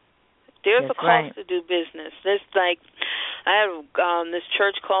business. There's a cost to do business. There's like, I have this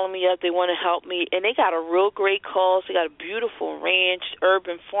church calling me up. They want to help me, and they got a real great cause. They got a beautiful ranch,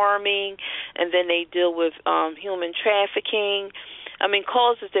 urban farming, and then they deal with human trafficking. I mean,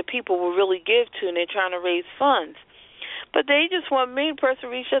 causes that people will really give to, and they're trying to raise funds. But they just want me, the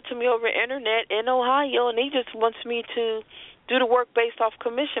person reached out to me over the internet in Ohio, and he just wants me to do the work based off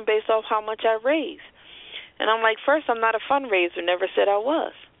commission, based off how much I raise. And I'm like, first, I'm not a fundraiser, never said I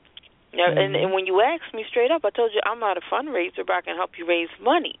was. Now, and when you asked me straight up, I told you I'm not a fundraiser, but I can help you raise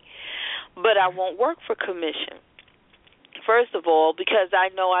money. But I won't work for commission. First of all, because I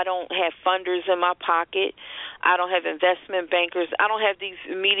know I don't have funders in my pocket. I don't have investment bankers. I don't have these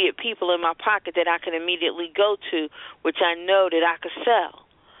immediate people in my pocket that I can immediately go to, which I know that I could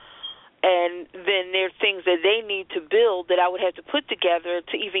sell. And then there are things that they need to build that I would have to put together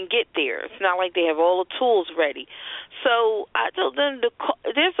to even get there. It's not like they have all the tools ready. So I told them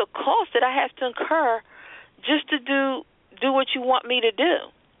there's a cost that I have to incur just to do what you want me to do.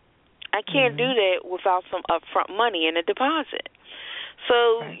 I can't do that without some upfront money and a deposit.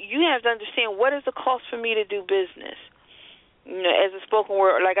 So you have to understand, what is the cost for me to do business? You know, as a spoken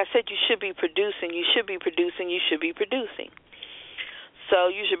word, like I said, you should be producing. You should be producing. You should be producing. So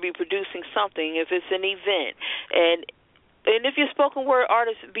you should be producing something if it's an event. And if you're a spoken word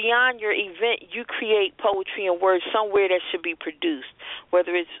artist, beyond your event, you create poetry and words somewhere that should be produced,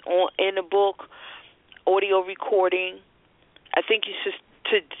 whether it's in a book, audio recording. I think you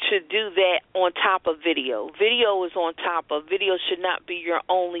should do that on top of video. Video is on top of. Video should not be your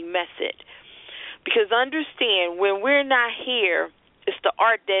only method. Because understand, when we're not here, it's the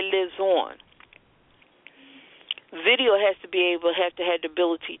art that lives on. Video has to have the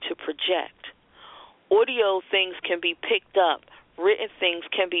ability to project. Audio things can be picked up. Written things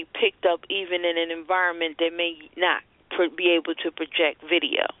can be picked up even in an environment that may not be able to project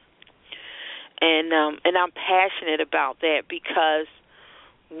video. And I'm passionate about that because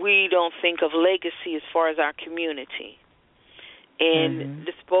we don't think of legacy as far as our community. And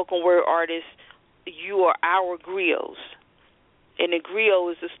the spoken word artist, you are our griots. And the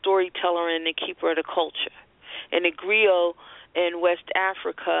griot is the storyteller and the keeper of the culture. And the griot in West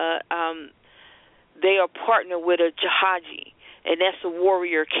Africa, they are partnered with a Jahaji, and that's a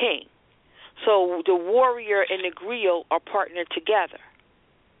warrior king. So the warrior and the griot are partnered together.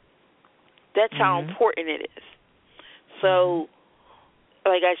 That's how important it is. So,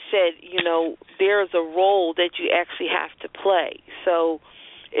 like I said, you know, there's a role that you actually have to play. So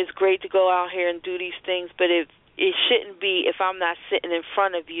it's great to go out here and do these things, but it shouldn't be, if I'm not sitting in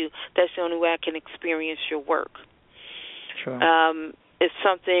front of you, that's the only way I can experience your work. Sure. If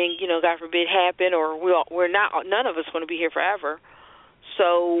something, you know, God forbid, happen, or we're not, none of us going to be here forever.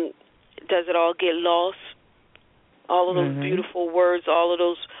 So does it all get lost? All of those beautiful words, all of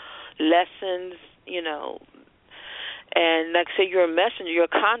those lessons, you know. And like I say, you're a messenger, you're a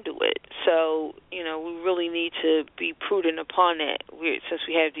conduit. So, you know, we really need to be prudent upon that since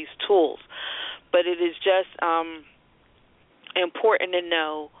we have these tools. But it is just important to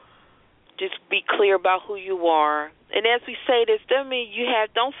know, just be clear about who you are. And as we say this, doesn't mean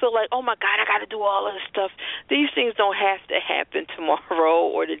don't feel like, oh my God, I got to do all of this stuff. These things don't have to happen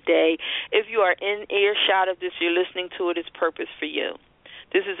tomorrow or today. If you are in earshot of this, you're listening to it, it's purpose for you.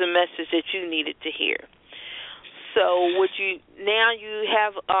 This is a message that you needed to hear. So now you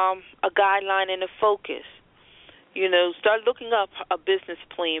have a guideline and a focus. You know, start looking up a business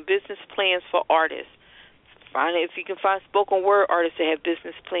plans for artists. If you can find spoken word artists that have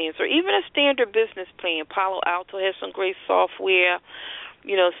business plans, or even a standard business plan. Palo Alto has some great software.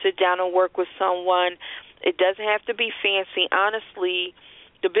 You know, sit down and work with someone. It doesn't have to be fancy. Honestly,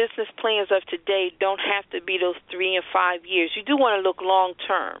 the business plans of today don't have to be those 3 and 5 years. You do want to look long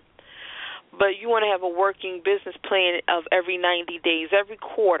term, but you want to have a working business plan of every 90 days, every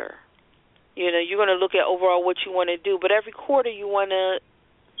quarter. You know, you're going to look at overall what you want to do, but every quarter you want to,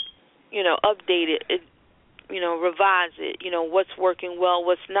 you know, update it. revise it, what's working well,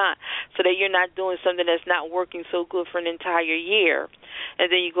 what's not, so that you're not doing something that's not working so good for an entire year.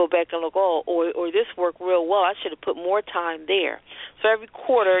 And then you go back and look, or this worked real well, I should have put more time there. So every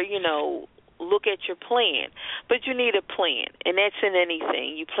quarter, look at your plan. But you need a plan, and that's in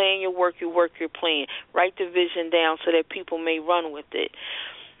anything. You plan your work, you work your plan. Write the vision down so that people may run with it.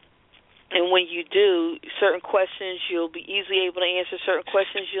 And when you do, certain questions you'll be easily able to answer. Certain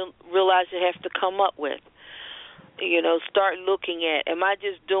questions you'll realize you have to come up with. Start looking at, am I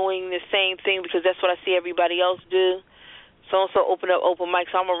just doing the same thing because that's what I see everybody else do? So-and-so open up open mic,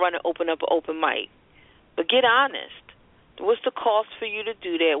 so I'm going to run and open up an open mic. But get honest. What's the cost for you to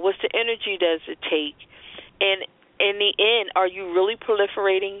do that? What's the energy does it take? And in the end, are you really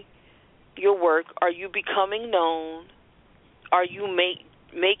proliferating your work? Are you becoming known? Are you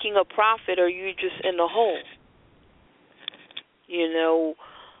making a profit, or are you just in the hole?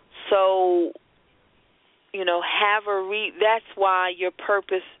 So, that's why your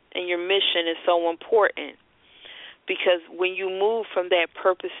purpose and your mission is so important. Because when you move from that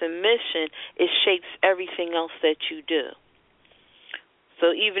purpose and mission, it shapes everything else that you do.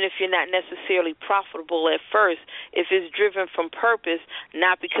 So even if you're not necessarily profitable at first, if it's driven from purpose,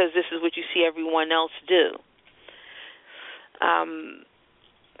 not because this is what you see everyone else do.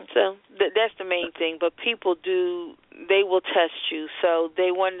 So that's the main thing. But people they will test you. So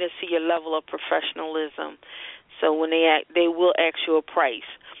they want to see your level of professionalism. So when they will ask you a price.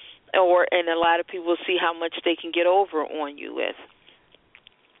 And a lot of people see how much they can get over on you with.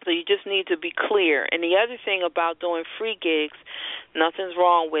 So you just need to be clear. And the other thing about doing free gigs, nothing's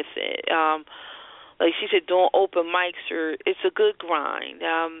wrong with it. Like she said, doing open mics, it's a good grind.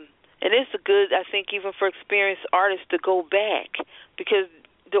 And it's a good, I think, even for experienced artists to go back, because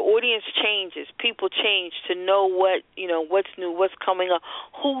the audience changes. People change to know what's new, what's coming up,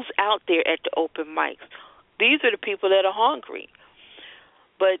 who's out there at the open mics. These are the people that are hungry.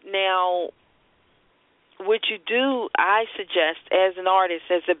 But now, what you do, I suggest, as an artist,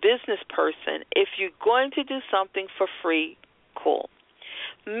 as a business person, if you're going to do something for free, cool.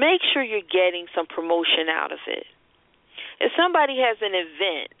 Make sure you're getting some promotion out of it. If somebody has an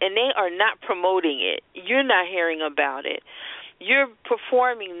event and they are not promoting it, you're not hearing about it, you're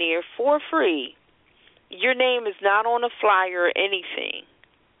performing there for free, your name is not on a flyer or anything.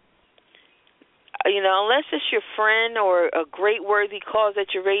 Unless it's your friend or a great worthy cause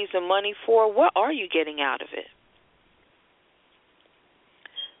that you're raising money for, what are you getting out of it?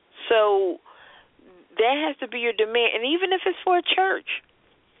 So that has to be your demand. And even if it's for a church,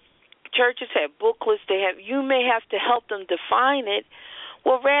 churches have booklets. You may have to help them define it.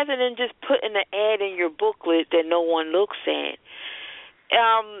 Well, rather than just putting an ad in your booklet that no one looks at,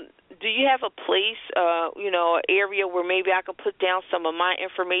 do you have a place, an area where maybe I could put down some of my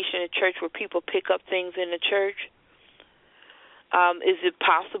information in church where people pick up things in the church? Is it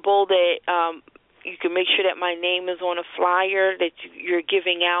possible that you can make sure that my name is on a flyer that you're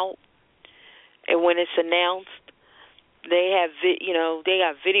giving out, and when it's announced, they have they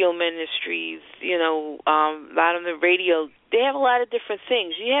got video ministries, a lot on the radio. They have a lot of different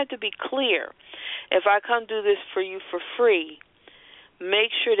things. You have to be clear. If I come do this for you for free,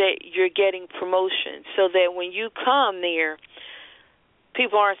 make sure that you're getting promotion so that when you come there,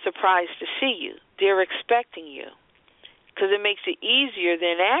 people aren't surprised to see you. They're expecting you, because it makes it easier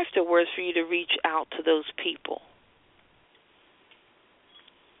then afterwards for you to reach out to those people.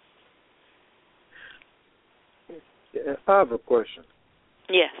 Yeah, I have a question.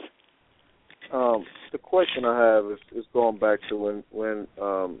 Yes. The question I have is going back to when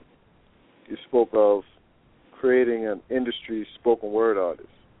you spoke of creating an industry spoken word artist.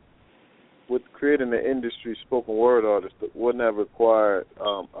 With creating an industry spoken word artist, wouldn't that require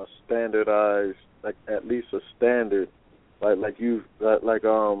a standardized, like at least a standard, like Miss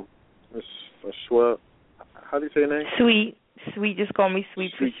Schwab? How do you say your name? Sweet. Just call me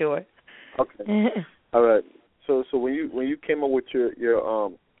Sweet for short. Okay. All right. So when you came up with your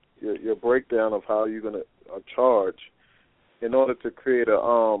breakdown of how you're gonna charge, in order to create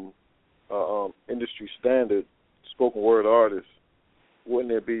a industry standard spoken word artist, wouldn't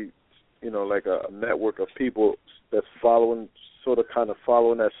there be, like a network of people that's following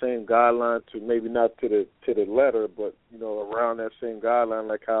that same guideline, to maybe not to the letter, but around that same guideline,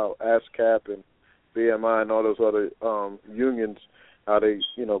 like how ASCAP and BMI and all those other unions, how they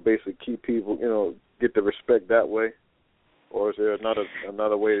basically keep people get the respect that way? Or is there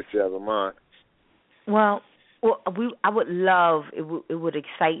another way that you have in mind? Well, I would love, it would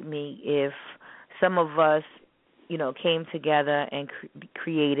excite me if some of us, came together and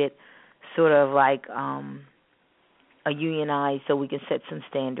created sort of like a unionized, so we can set some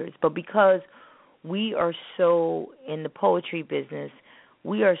standards. But because we are so in the poetry business,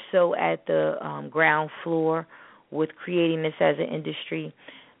 we are so at the ground floor with creating this as an industry.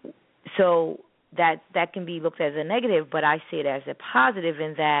 So that can be looked as a negative, but I see it as a positive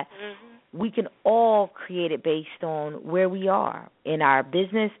in that we can all create it based on where we are in our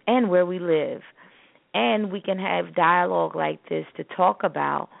business and where we live. And we can have dialogue like this to talk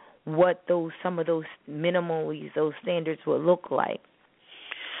about what some of those minimally those standards would look like.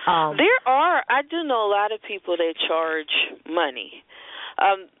 I do know a lot of people that charge money.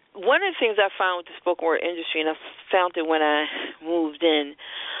 One of the things I found with the spoken word industry, and I found it when I moved in,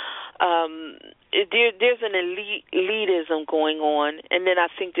 there's an elitism going on, and then I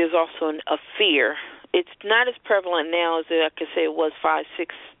think there's also a fear. It's not as prevalent now as I could say it was 5-6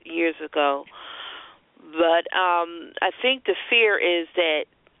 years ago, but I think the fear is that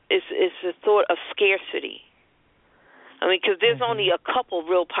it's the thought of scarcity. I mean, because there's only a couple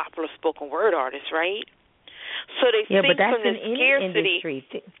real popular spoken word artists, right? So they think but that's from the in scarcity. Any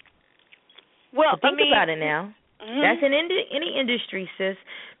industry. Well, think about it now. Mm-hmm. That's in any industry, sis,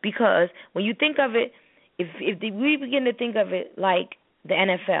 because when you think of it, if we begin to think of it like the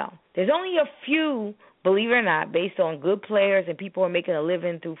NFL, there's only a few, believe it or not, based on good players and people who are making a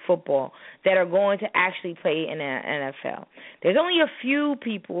living through football that are going to actually play in the NFL. There's only a few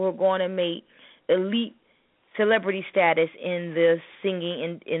people who are going to make elite celebrity status in the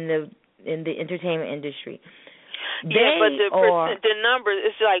singing in the entertainment industry. Yeah, but the number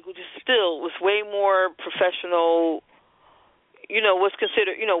is like still was way more professional. What's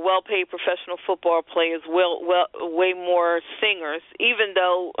considered well-paid professional football players, way more singers. Even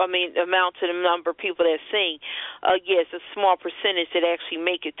though amount to the number of people that sing, yes, a small percentage that actually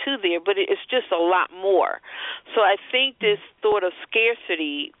make it to there, but it's just a lot more. So I think this thought of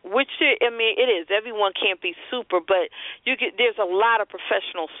scarcity, which it is. Everyone can't be super, but there's a lot of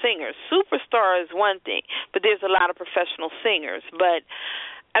professional singers. Superstar is one thing, but there's a lot of professional singers. But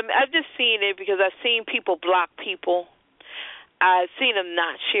I've just seen it because I've seen people block people. I've seen them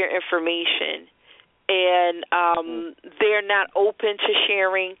not share information, and they're not open to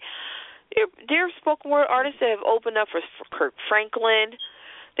sharing. There are spoken word artists that have opened up for Kirk Franklin.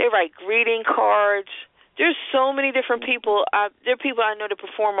 They write greeting cards. There's so many different people. There are people I know that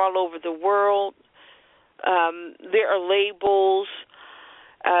perform all over the world. There are labels.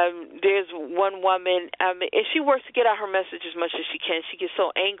 There's one woman, and she works to get out her message as much as she can. She gets so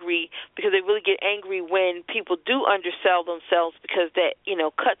angry because they really get angry when people do undersell themselves because that,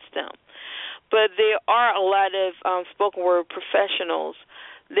 cuts them. But there are a lot of spoken word professionals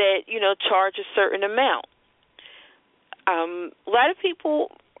that, charge a certain amount. A lot of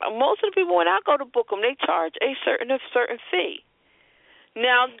people, most of the people, when I go to book them, they charge a certain fee.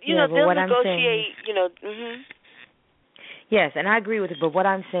 Now, they'll negotiate, Yes, and I agree with it, but what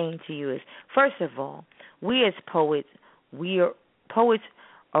I'm saying to you is, first of all, we as poets,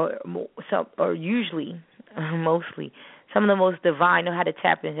 are usually, mostly, some of the most divine, know how to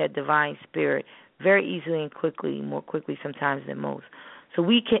tap into that divine spirit very easily and quickly, more quickly sometimes than most. So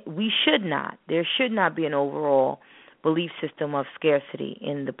there should not be an overall belief system of scarcity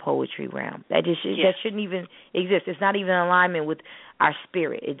in the poetry realm. That shouldn't even exist. It's not even in alignment with our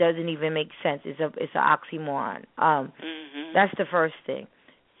spirit. It doesn't even make sense. It's an oxymoron. That's the first thing.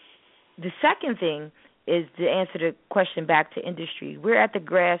 The second thing is to answer the question back to industry. We're at the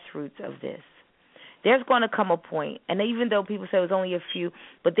grassroots of this. There's going to come a point, and even though people say it was only a few,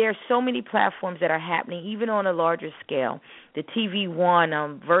 but there are so many platforms that are happening, even on a larger scale. The TV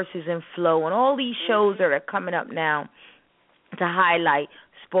One, Versus and Flow, and all these shows that are coming up now to highlight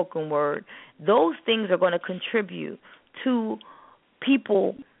spoken word. Those things are going to contribute to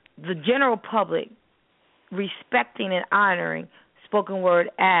people, the general public, respecting and honoring spoken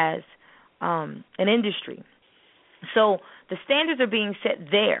word as an industry. So the standards are being set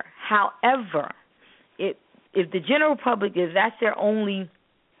there. However, if the general public, if that's their only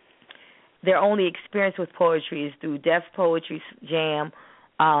experience with poetry is through Def Poetry Jam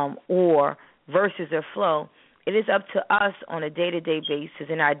or Verses or Flow, it is up to us on a day-to-day basis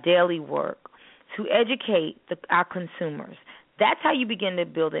in our daily work to educate our consumers. That's how you begin to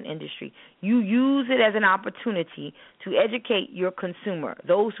build an industry. You use it as an opportunity to educate your consumer,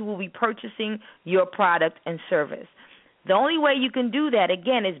 those who will be purchasing your product and service. The only way you can do that,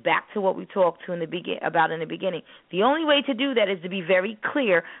 again, is back to what we talked about in the beginning. The only way to do that is to be very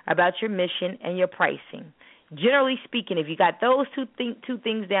clear about your mission and your pricing. Generally speaking, if you got those two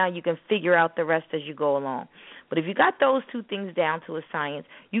things down, you can figure out the rest as you go along. But if you got those two things down to a science,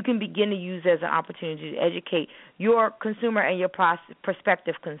 you can begin to use it as an opportunity to educate your consumer and your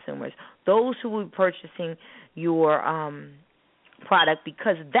prospective consumers, those who will be purchasing your product,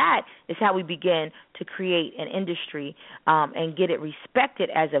 because that is how we begin to create an industry and get it respected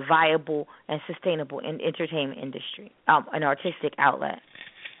as a viable and sustainable entertainment industry, an artistic outlet.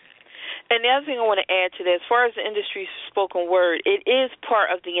 And the other thing I want to add to that, as far as the industry spoken word, it is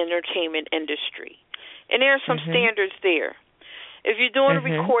part of the entertainment industry. And there are some standards there. If you're doing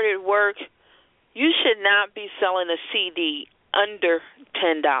recorded work, you should not be selling a CD under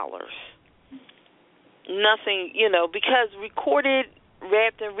 $10. Nothing, because recorded,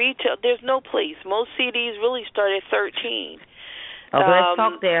 wrapped, and retail, there's no place. Most CDs really start at $13. Okay, let's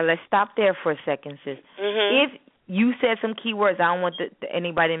talk there. Let's stop there for a second, sis. Mm-hmm. If you said some key words, I don't want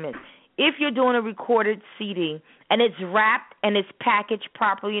anybody to miss. If you're doing a recorded CD and it's wrapped and it's packaged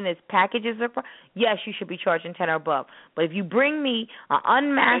properly and its packages are yes, you should be charging 10 or above. But if you bring me an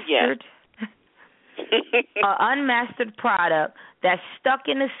unmastered unmastered product that's stuck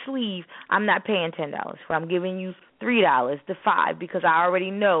in a sleeve, I'm not paying $10 for. I'm giving you $3 to $5 because I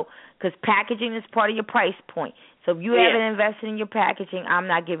already know, because packaging is part of your price point. So if you haven't invested in your packaging, I'm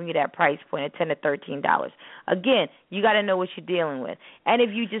not giving you that price point at $10 to $13. Again, you got to know what you're dealing with. And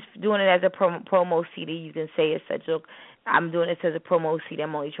if you're just doing it as a promo CD, you can say it's such a, I'm doing this as a promo CD,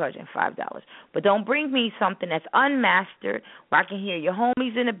 I'm only charging $5. But don't bring me something that's unmastered where I can hear your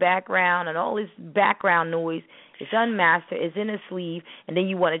homies in the background and all this background noise. It's unmastered, it's in a sleeve, and then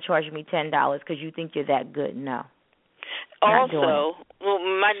you want to charge me $10 because you think you're that good. No. Also,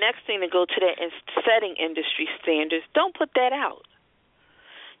 my next thing to go to that is setting industry standards. Don't put that out.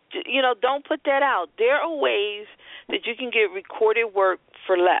 Don't put that out. There are ways that you can get recorded work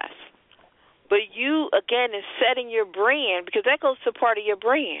for less. But you, again, is setting your brand, because that goes to part of your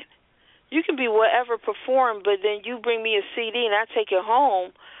brand. You can be whatever perform, but then you bring me a CD and I take it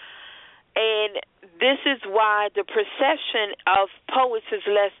home. And this is why the perception of poets is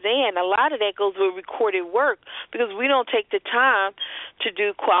less than. A lot of that goes with recorded work, because we don't take the time to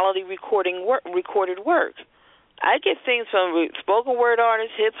do quality recorded work. I get things from spoken word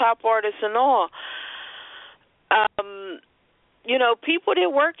artists, hip-hop artists, and all. People, their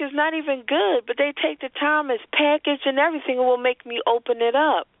work is not even good, but they take the time, it's packaged and everything, and will make me open it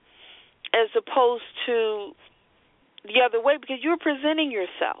up, as opposed to the other way, because you're presenting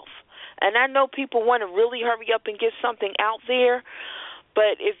yourself. And I know people want to really hurry up and get something out there,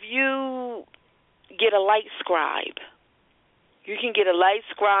 but if you get a light scribe, you can get a light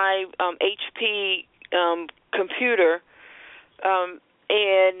scribe HP computer,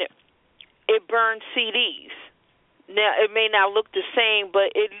 and it burns CDs. Now, it may not look the same,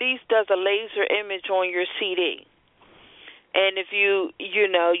 but at least does a laser image on your CD. And if you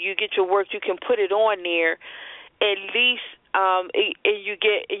get your work, you can put it on there. At least you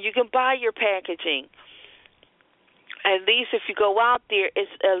can buy your packaging. At least if you go out there,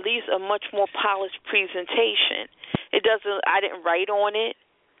 it's at least a much more polished presentation. I didn't write on it.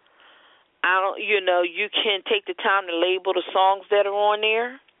 You can take the time to label the songs that are on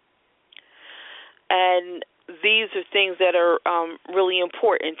there. And these are things that are really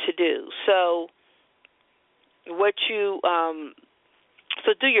important to do. So so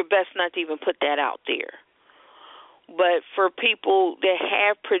do your best not to even put that out there. But for people that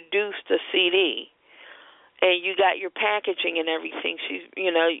have produced a CD and you got your packaging and everything,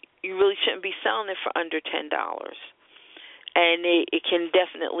 you really shouldn't be selling it for under $10. And it can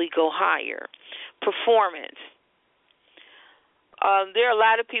definitely go higher. Performance. There are a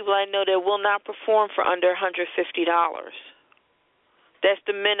lot of people I know that will not perform for under $150. That's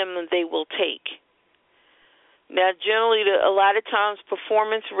the minimum they will take. Now, generally, a lot of times,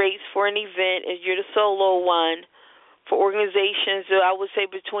 performance rates for an event, if you're the solo one, for organizations, I would say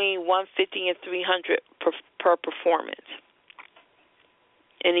between $150 and $300 per performance.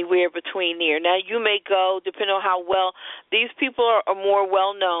 Anywhere between there. Now, you may go, depending on how well, these people are more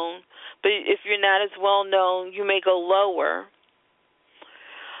well-known, but if you're not as well-known, you may go lower.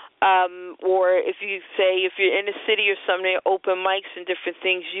 Or if you're in the city or something, open mics and different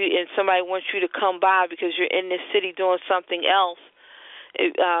things, and somebody wants you to come by because you're in this city doing something else,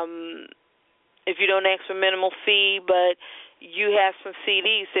 if you don't ask for minimal fee, but you have some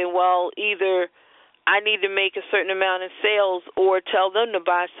CDs, say, well, either I need to make a certain amount in sales or tell them to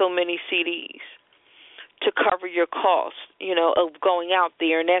buy so many CDs to cover your costs, of going out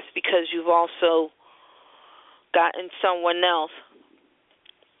there, and that's because you've also gotten someone else.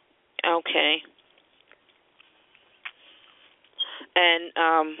 Okay. And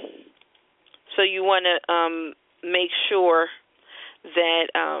so you want to make sure that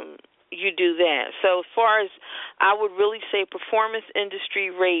you do that. So as far as, I would really say performance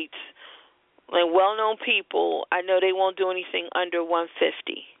industry rates, like well-known people, I know they won't do anything under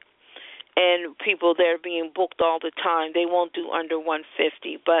 $150. and people that are being booked all the time, they won't do under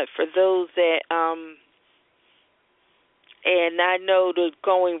 150. But for those that, and I know the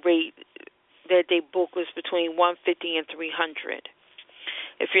going rate that they book was between 150 and 300.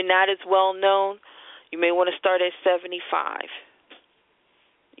 If you're not as well known, you may want to start at 75.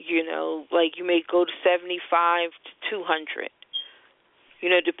 You know, like you may go to 75 to 200. You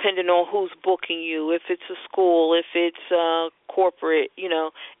know, depending on who's booking you, if it's a school, if it's corporate, you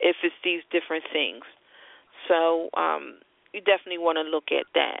know, if it's these different things. So you definitely want to look at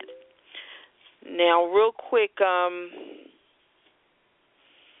that. Now, real quick, I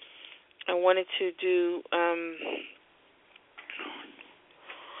wanted to do,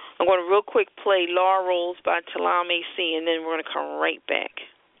 I'm going to real quick play Laurels by Talam AC, and then we're going to come right back.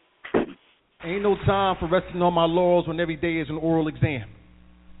 Ain't no time for resting on my laurels when every day is an oral exam.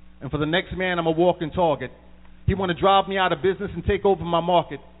 And for the next man, I'm a walking target. He want to drive me out of business and take over my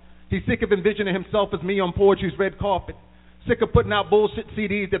market. He's sick of envisioning himself as me on poetry's red carpet. Sick of putting out bullshit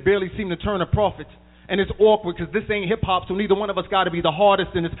CDs that barely seem to turn a profit. And it's awkward because this ain't hip-hop, so neither one of us got to be the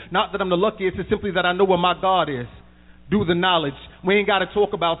hardest. And it's not that I'm the luckiest, it's simply that I know where my God is. Do the knowledge. We ain't got to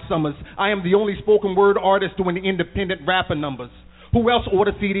talk about summers. I am the only spoken word artist doing the independent rapper numbers. Who else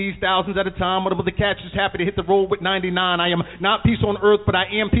order CDs thousands at a time? Whatever the catch is happy to hit the road with 99. I am not peace on earth, but I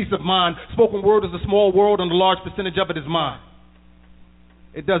am peace of mind. Spoken word is a small world and a large percentage of it is mine.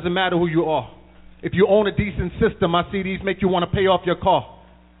 It doesn't matter who you are. If you own a decent system, my CDs make you want to pay off your car.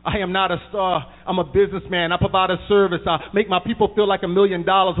 I am not a star. I'm a businessman. I provide a service. I make my people feel like $1 million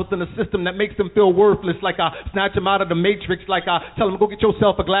within a system that makes them feel worthless. Like I snatch them out of the matrix. Like I tell them, go get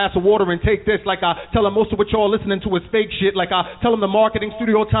yourself a glass of water and take this. Like I tell them most of what y'all listening to is fake shit. Like I tell them the marketing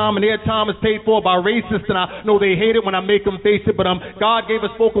studio time and their time is paid for by racists. And I know they hate it when I make them face it. But God gave us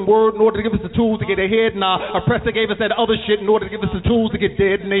spoken word in order to give us the tools to get ahead. And our oppressor gave us that other shit in order to give us the tools to get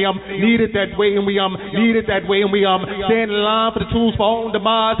dead. And they need it that way. And we need it that way. And we stand in line for the tools for our own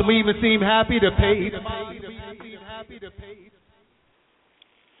demise. And we even seem happy to pay.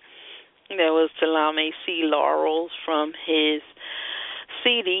 That was Talam AC Laurels from his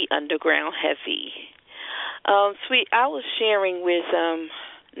CD Underground Heavy. Sweet, I was sharing with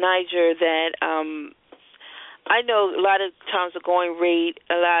Niger that I know a lot of times the going rate,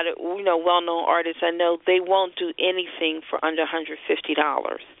 a lot of well-known artists, I know they won't do anything for under $150.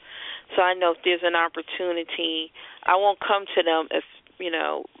 So I know if there's an opportunity, I won't come to them if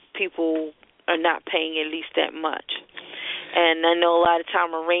people are not paying at least that much. And I know a lot of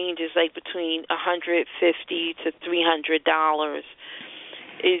time a range is like between $150 to $300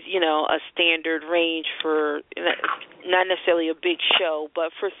 is, a standard range for not necessarily a big show, but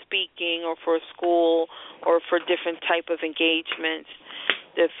for speaking or for school or for different type of engagements.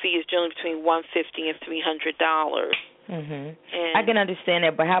 The fee is generally between $150 and $300. Mm-hmm. I can understand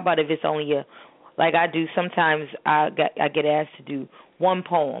that, but how about if it's only like I do sometimes I get asked to do one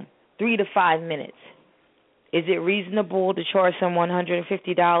poem, 3 to 5 minutes. Is it reasonable to charge someone $150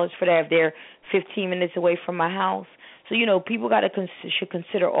 for that if they're 15 minutes away from my house? So, people should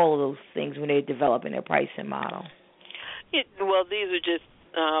consider all of those things when they're developing their pricing model. Well, these are just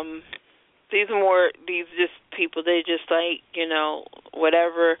people, they just like,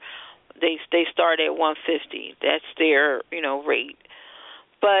 whatever, they start at $150. That's their, rate.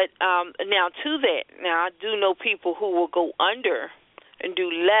 But now to that, I do know people who will go under and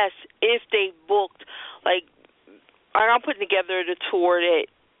do less if they booked, like, I'm putting together the tour that,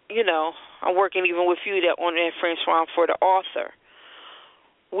 I'm working even with you that on that Francois for the author.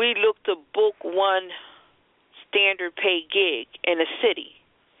 We look to book one standard pay gig in a city.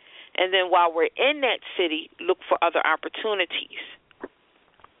 And then while we're in that city, look for other opportunities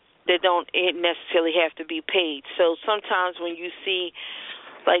that don't necessarily have to be paid. So sometimes when you see,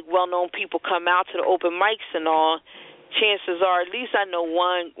 like, well-known people come out to the open mics and all, chances are, at least I know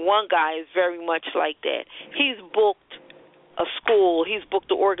one guy is very much like that. He's booked a school, he's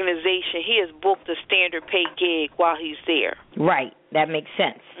booked an organization, he has booked a standard pay gig while he's there. Right. That makes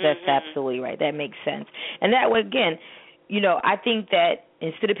sense. That's absolutely right. That makes sense. And that way, again, I think that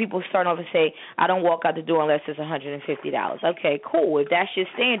instead of people starting off and say, I don't walk out the door unless it's $150. Okay, cool. If that's your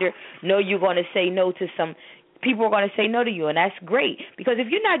standard, you're going to say no to some people are going to say no to you, and that's great. Because if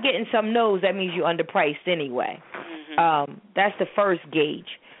you're not getting some no's, that means you're underpriced anyway. That's the first gauge.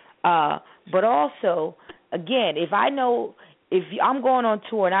 But also, again, if I'm going on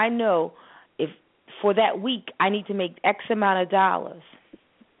tour and I know if for that week I need to make X amount of dollars,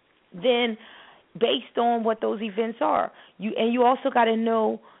 then based on what those events are, you also got to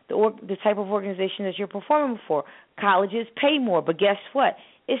know the type of organization that you're performing for. Colleges pay more, but guess what?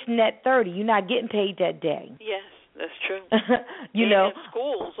 It's net 30. You're not getting paid that day. Yes, That's true. you know,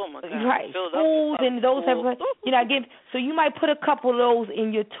 schools. Oh my God. Right, schools and those have. Again, so you might put a couple of those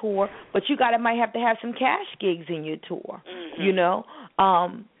in your tour, but you might have to have some cash gigs in your tour. Mm-hmm. You know,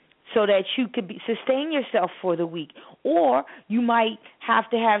 so that you could sustain yourself for the week, or you might have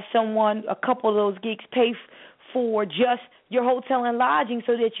to have a couple of those gigs pay for just your hotel and lodging,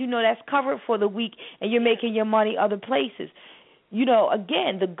 so that you know that's covered for the week, and you're making your money other places. You know,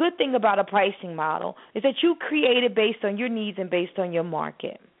 again, the good thing about a pricing model is that you create it based on your needs and based on your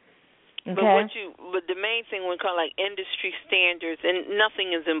market. Okay? But the main thing when called like industry standards, and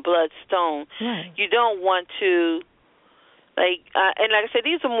nothing is in bloodstone. Right. You don't want to, and like I said,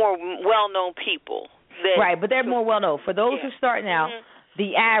 these are more well-known people. Right, but they're more well-known. For those who are starting out,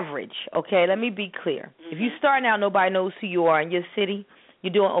 the average, okay, let me be clear. If you're starting out, nobody knows who you are in your city,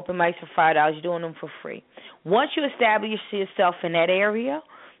 you're doing open mics for $5, you're doing them for free. Once you establish yourself in that area,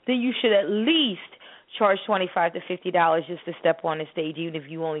 then you should at least charge $25 to $50 just to step on the stage, even if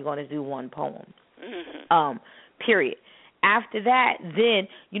you only going to do one poem. Period. After that, then,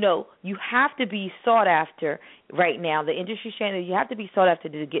 you know, you have to be sought after right now. The industry standard, you have to be sought after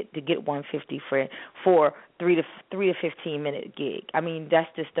to get $150 for 3 to 15-minute gig. I mean, that's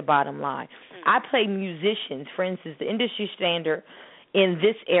just the bottom line. I play musicians. For instance, the industry standard in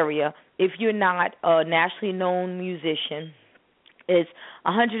this area, if you're not a nationally known musician, is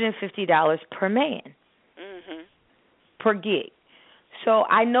 $150 per man per gig. So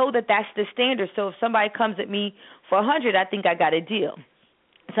I know that that's the standard. So if somebody comes at me for $100, I think I got a deal.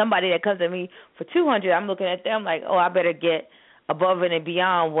 Somebody that comes at me for $200, I'm looking at them like, oh, I better get above and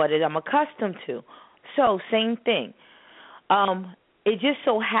beyond what I'm accustomed to. So same thing. It just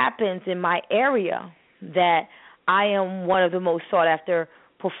so happens in my area that I am one of the most sought after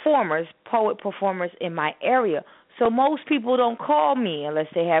poet performers in my area. So most people don't call me unless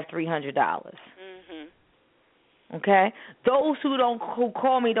they have $300. Okay? Those who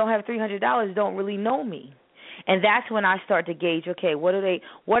call me don't have $300 don't really know me. And that's when I start to gauge, okay, what are they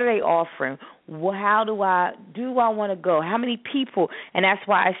offering? How do I want to go? How many people? And that's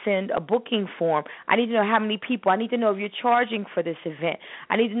why I send a booking form. I need to know how many people. I need to know if you're charging for this event.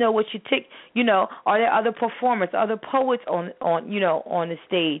 I need to know what you take, you know, are there other performers, other poets on the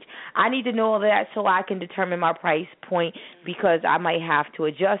stage? I need to know all that so I can determine my price point, because I might have to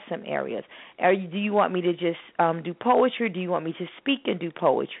adjust some areas. Do you want me to just do poetry? Do you want me to speak and do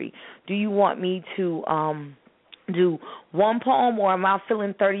poetry? Do you want me to do one poem, or am I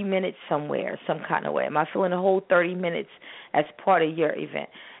filling 30 minutes somewhere, some kind of way? Am I filling a whole 30 minutes as part of your event?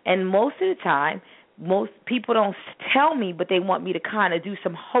 And most of the time, most people don't tell me, but they want me to kind of do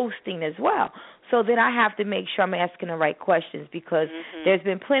some hosting as well. So then I have to make sure I'm asking the right questions, because there's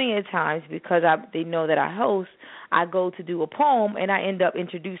been plenty of times, because they know that I host, I go to do a poem and I end up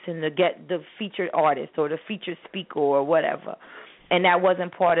introducing the featured artist or the featured speaker or whatever, and that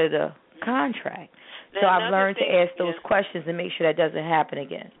wasn't part of the contract. So I've learned to ask those questions and make sure that doesn't happen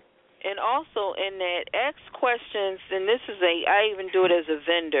again. And also in that, ask questions, and I even do it as a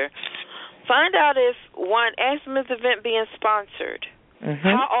vendor. Find out ask them, is the event being sponsored?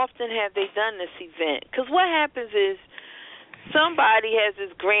 How often have they done this event? Because what happens is somebody has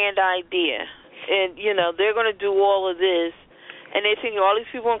this grand idea, and, you know, they're going to do all of this, and they think all these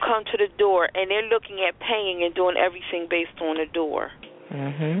people going to come to the door, and they're looking at paying and doing everything based on the door.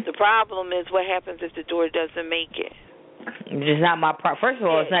 The problem is what happens if the door doesn't make it. It's not my problem. First of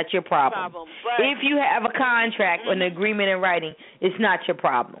all, it's not your problem. If you have a contract or an agreement in writing, it's not your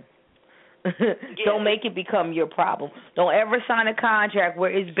problem. Don't make it become your problem. Don't ever sign a contract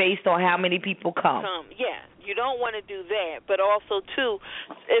where it's based on how many people come. Yeah, you don't want to do that. But also, too,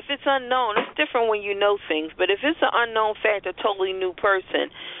 if it's unknown, it's different when you know things. But if it's an unknown fact, a totally new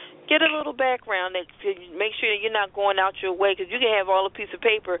person, get a little background to make sure that you're not going out your way, because you can have all a piece of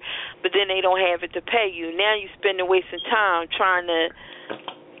paper, but then they don't have it to pay you. Now you're spending wasting time trying to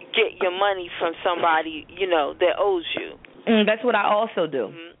get your money from somebody, you know, that owes you. That's what I also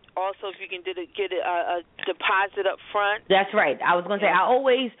do. Also, if you can get a deposit up front. That's right. I was going to say, I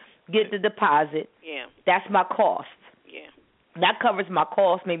always get the deposit. Yeah. That's my cost. Yeah. That covers my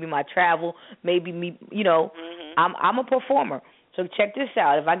cost, maybe my travel, maybe me, you know. I'm a performer. So check this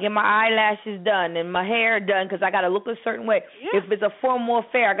out. If I get my eyelashes done and my hair done because I got to look a certain way, if it's a formal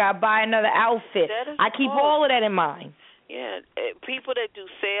affair, I got to buy another outfit. I keep all of that in mind. Yeah, people that do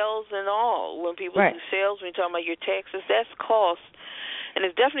sales and all, when people do sales, when you're talking about your taxes, that's cost. And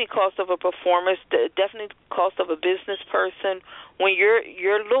it's definitely cost of a performer. It's definitely cost of a business person. When your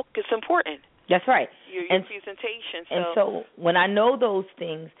look is important. That's right. Your presentation. And so when I know those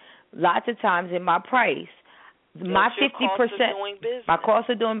things, lots of times in my price, my 50%, my cost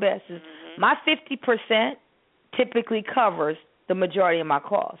of doing business, my 50% typically covers the majority of my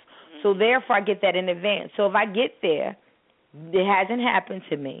costs. So therefore, I get that in advance. So if I get there, it hasn't happened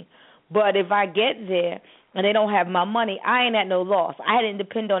to me, but if I get there and they don't have my money, I ain't at no loss. I didn't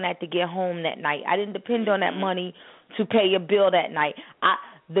depend on that to get home that night. I didn't depend on that money to pay a bill that night.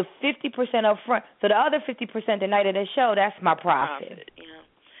 The 50% up front, so the other 50% the night of the show, that's my profit. Yeah.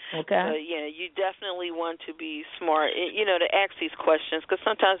 Okay. You definitely want to be smart, to ask these questions, because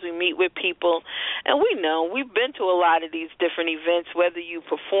sometimes we meet with people, and we've been to a lot of these different events, whether you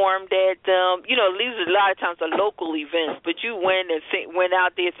performed at them, these are a lot of times are local events, but you went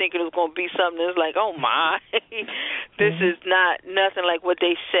out there thinking it was going to be something that's like, oh my, this is not nothing like what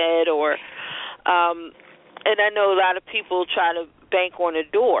they said, or, and I know a lot of people try to bank on a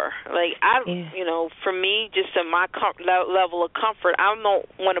door. Like, for me, just in my level of comfort, I don't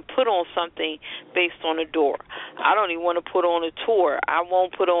want to put on something based on a door. I don't even want to put on a tour. I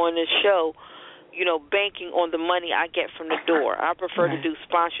won't put on a show, banking on the money I get from the door. I prefer to do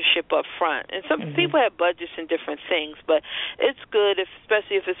sponsorship up front. And some people have budgets and different things, but it's good,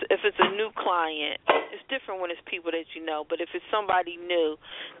 especially if it's a new client. It's different when it's people that you know, but if it's somebody new,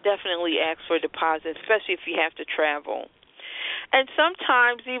 definitely ask for a deposit, especially if you have to travel. And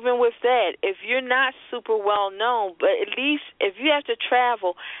sometimes, even with that, if you're not super well known, but at least if you have to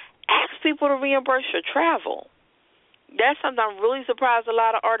travel, ask people to reimburse your travel. That's something I'm really surprised a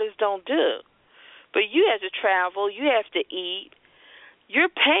lot of artists don't do. But you have to travel, you have to eat.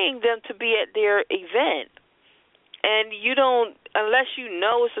 You're paying them to be at their event. And you don't, unless you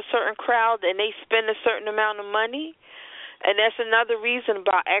know it's a certain crowd and they spend a certain amount of money. And that's another reason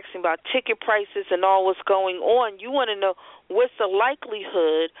about asking about ticket prices and all what's going on. You want to know what's the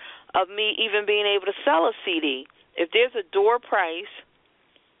likelihood of me even being able to sell a CD. If there's a door price,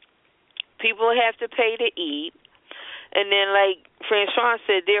 people have to pay to eat. And then, like Francois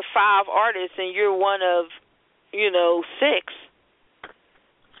said, there are 5 artists and you're one of, 6.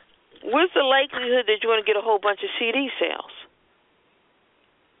 What's the likelihood that you're going to get a whole bunch of CD sales?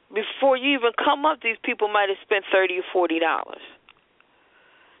 Before you even come up, these people might have spent $30 or $40.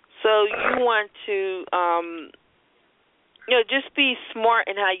 So you want to, just be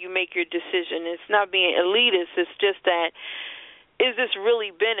smart in how you make your decision. It's not being elitist. It's just that, is this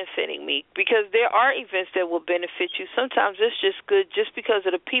really benefiting me? Because there are events that will benefit you. Sometimes it's just good just because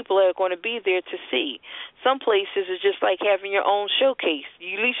of the people that are going to be there to see. Some places it's just like having your own showcase.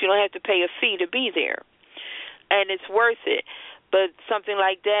 At least you don't have to pay a fee to be there. And it's worth it. But something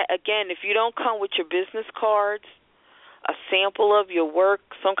like that, again, if you don't come with your business cards, a sample of your work,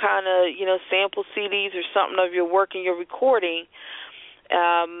 some kind of, sample CDs or something of your work and your recording,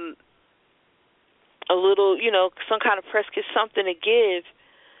 a little, some kind of press kit, something to give,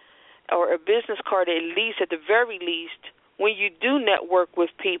 or a business card at least, at the very least, when you do network with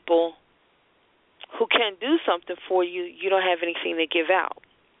people who can do something for you, you don't have anything to give out.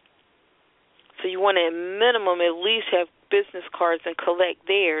 So you want to, at minimum, at least have business cards and collect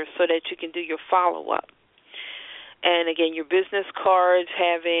there so that you can do your follow-up. And, again, your business cards,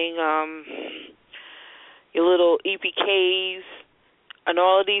 having your little EPKs and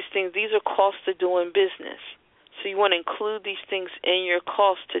all of these things, these are costs of doing business. So you want to include these things in your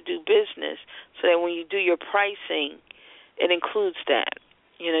cost to do business so that when you do your pricing, it includes that.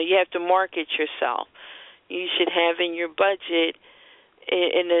 You have to market yourself. You should have in your budget,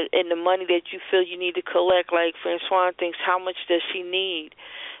 in the money that you feel you need to collect, like Francois thinks, how much does she need?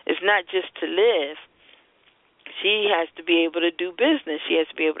 It's not just to live. She has to be able to do business. She has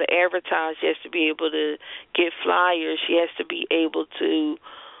to be able to advertise. She has to be able to get flyers. She has to be able to,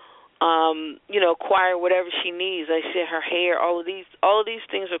 acquire whatever she needs. Like I said, her hair, all of these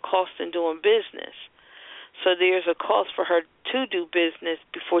things are costs in doing business. So there's a cost for her to do business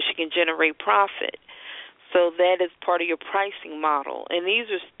before she can generate profit. So that is part of your pricing model. And these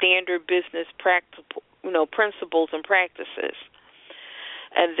are standard business principles and practices.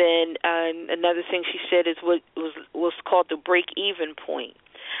 And then another thing she said is what was called the break-even point.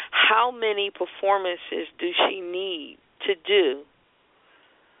 How many performances do she need to do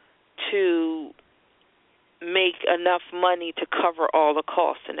to make enough money to cover all the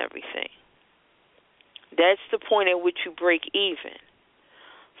costs and everything? That's the point at which you break even.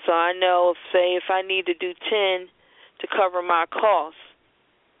 So I know, if I need to do 10 to cover my costs,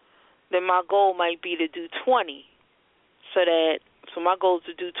 then my goal might be to do 20. So my goal is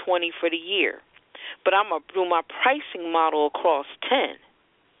to do 20 for the year. But I'm going to do my pricing model across 10.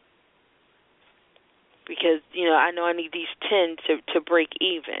 Because, I know I need these 10 to break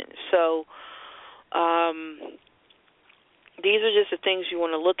even. So these are just the things you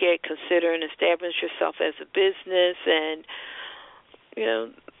want to look at, consider, and establish yourself as a business. And,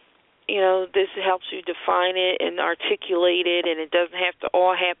 this helps you define it and articulate it, and it doesn't have to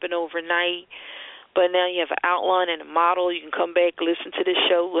all happen overnight. But now you have an outline and a model. You can come back, listen to the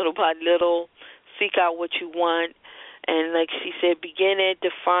show little by little, seek out what you want, and like she said, begin at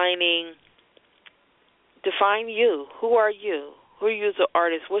define you. Who are you? Who are you as an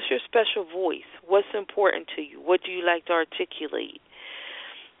artist? What's your special voice? What's important to you? What do you like to articulate?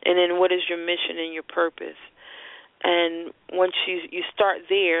 And then what is your mission and your purpose? And once you start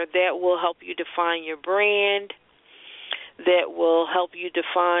there, that will help you define your brand. That will help you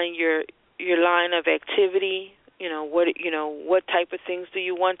define your line of activity. What type of things do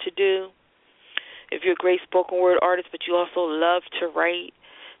you want to do? If you're a great spoken word artist, but you also love to write,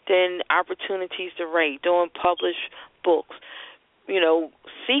 then opportunities to write, doing published books.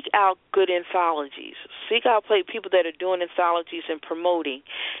 Seek out good anthologies. Seek out people that are doing anthologies and promoting.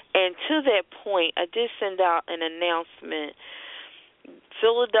 And to that point, I did send out an announcement.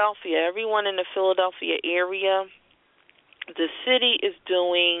 Philadelphia, everyone in the Philadelphia area, the city is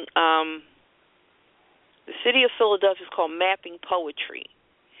doing, the city of Philadelphia is called Mapping Poetry.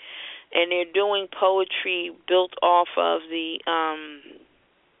 And they're doing poetry built off of the,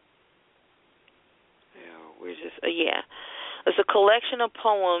 it's a collection of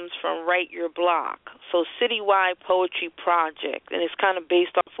poems from Write Your Block. So citywide poetry project, and it's kind of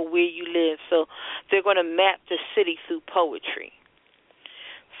based off of where you live. So they're going to map the city through poetry.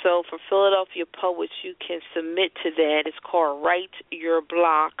 So for Philadelphia poets, you can submit to that. It's called Write Your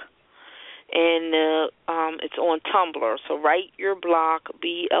Block, and it's on Tumblr. So Write Your Block,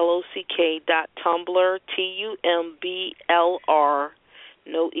 BLOCK.tumblr, TUMBLR,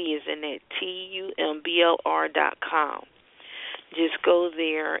 no E is in it, TUMBLR.com. Just go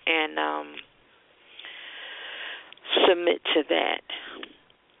there and submit to that.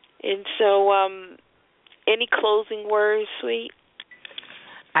 And so, any closing words, Sweet?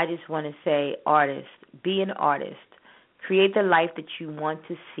 I just want to say, artist, be an artist. Create the life that you want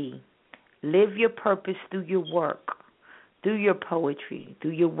to see. Live your purpose through your work, through your poetry,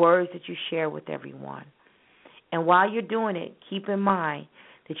 through your words that you share with everyone. And while you're doing it, keep in mind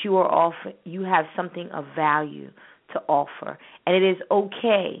that you have something of value to offer. And it is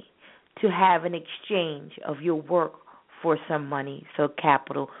okay to have an exchange of your work for some money, so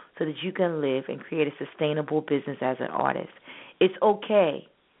capital, so that you can live and create a sustainable business as an artist. It's okay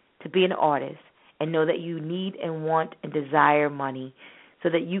to be an artist and know that you need and want and desire money so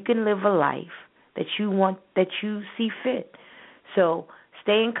that you can live a life that you want, that you see fit. So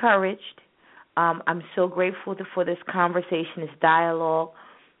stay encouraged. I'm so grateful for this conversation, this dialogue.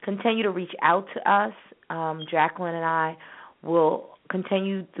 Continue to reach out to us. Jacqueline and I will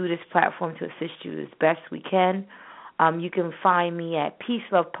continue through this platform to assist you as best we can. You can find me at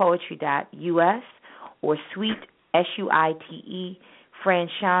peacelovepoetry.us or Sweet, SUITE,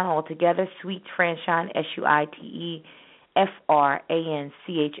 Franchon, altogether, Sweet Franchon, SUITE,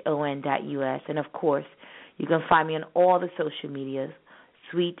 FRANCHON.us. And, of course, you can find me on all the social medias,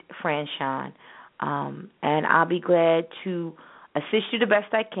 Sweet Franchon. And I'll be glad to assist you the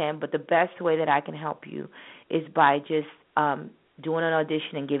best I can, but the best way that I can help you is by just doing an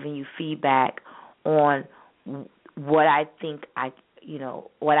audition and giving you feedback on what I think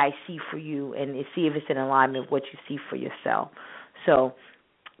what I see for you, and see if it's in alignment with what you see for yourself. So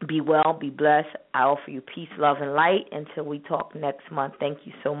be well, be blessed. I offer you peace, love, and light until we talk next month. Thank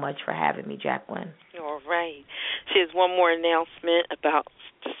you so much for having me, Jacqueline. All right. She has one more announcement about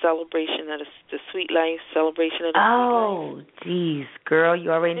the celebration of the Sweet Life, celebration of the Sweet Life. Oh, geez, girl,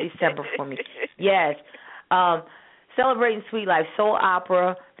 you're already in December for me. Yes. Celebrating Sweet Life Soul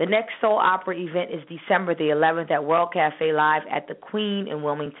Opera. The next Soul Opera event is December the 11th at World Cafe Live at the Queen in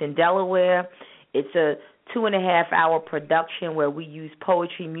Wilmington, Delaware. It's a 2.5-hour production where we use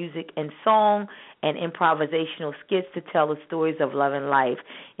poetry, music, and song and improvisational skits to tell the stories of love and life.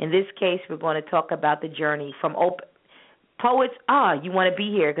 In this case, we're going to talk about the journey from poets. You want to be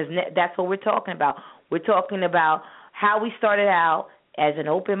here because that's what we're talking about. We're talking about how we started out as an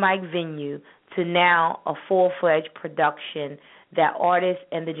open mic venue to now a full-fledged production that artists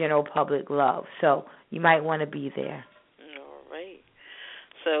and the general public love. So you might want to be there. All right.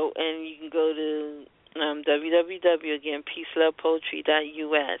 So, and you can go to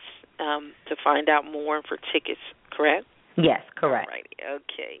www.peacelovepoetry.us to find out more for tickets, correct? Yes, correct. All right.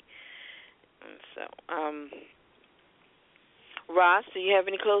 Okay. So, Ross, do you have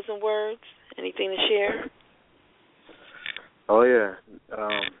any closing words? Anything to share? Oh, yeah.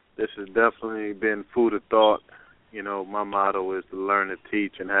 This has definitely been food of thought. You know, my motto is to learn to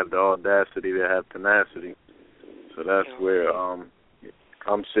teach and have the audacity to have tenacity. So that's where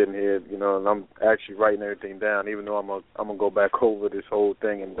I'm sitting here, and I'm actually writing everything down, even though I'm gonna go back over this whole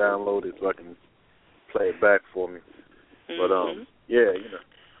thing and download it so I can play it back for me. But yeah,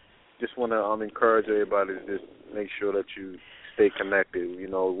 just want to encourage everybody to just make sure that you stay connected.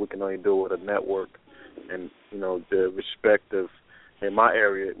 We can only do it with a network, and the respective in my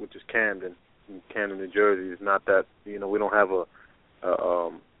area, which is Camden, New Jersey, is not that we don't have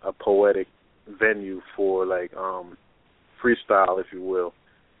a poetic venue for like freestyle, if you will,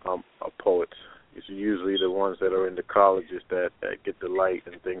 of poets. It's usually the ones that are in the colleges that get the light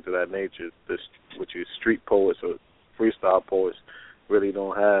and things of that nature. Which is street poets or freestyle poets really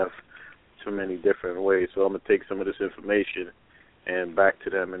don't have too many different ways. So I'm gonna take some of this information and back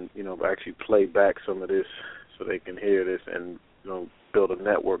to them, and actually play back some of this so they can hear this, and build a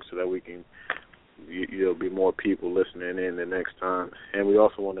network so that we can be more people listening in the next time. And we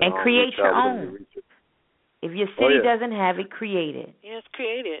also want to create your own. If your city doesn't have it, create it. Yes,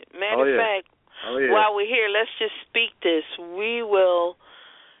 create it. Matter of fact, while we're here, let's just speak this. We will.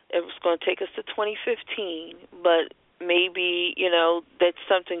 It was going to take us to 2015, but maybe, that's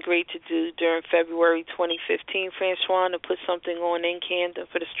something great to do during February 2015, Francois, to put something on in Camden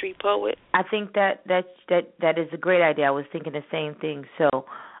for the street poet. I think that is a great idea. I was thinking the same thing. So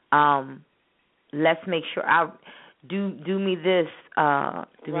let's make sure. Do me this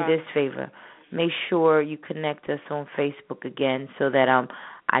favor. Make sure you connect us on Facebook again so that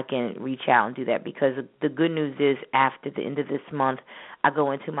I can reach out and do that, because the good news is after the end of this month, I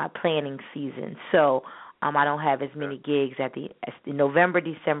go into my planning season. So I don't have as many gigs at the November,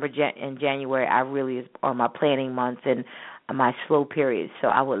 December, and January. I really are my planning months and my slow periods. So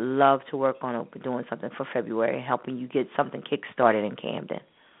I would love to work on doing something for February, helping you get something kick-started in Camden.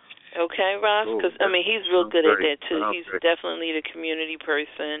 Okay, Ross, because, he's real good at that, too. He's definitely the community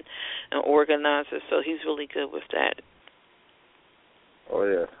person and organizer, so he's really good with that. Oh,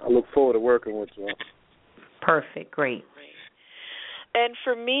 yeah. I look forward to working with you. Perfect. Great. And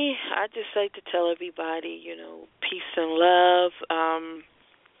for me, I just like to tell everybody, peace and love.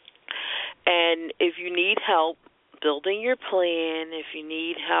 And if you need help building your plan, if you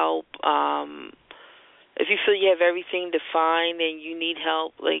need help, if you feel you have everything defined and you need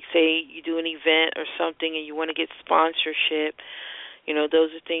help, like say you do an event or something and you want to get sponsorship,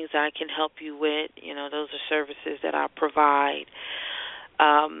 those are things I can help you with. Those are services that I provide.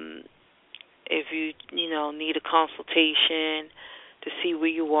 If you, need a consultation to see where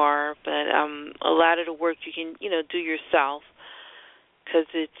you are, but a lot of the work you can, do yourself, because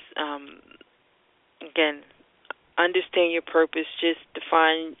it's, again, understand your purpose, just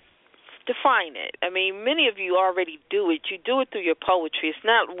define it. I mean, many of you already do it. You do it through your poetry.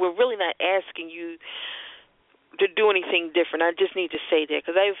 We're really not asking you to do anything different. I just need to say that,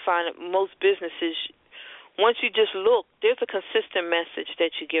 because I find that most businesses, once you just look, there's a consistent message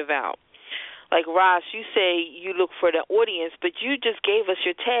that you give out. Like, Ross, you say you look for the audience, but you just gave us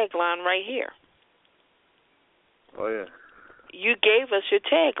your tagline right here. Oh, yeah. You gave us your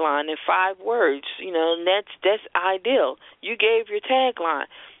tagline in 5 words, and that's ideal. You gave your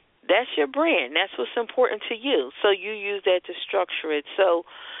tagline. That's your brand. That's what's important to you. So you use that to structure it. So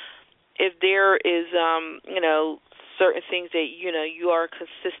if there is, certain things that, you are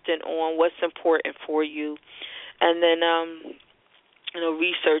consistent on what's important for you, and then,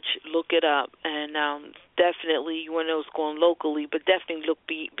 research, look it up, and definitely you want to know what's going locally, but definitely look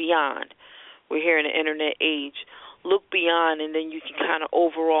beyond. We're here in the internet age. Look beyond, and then you can kind of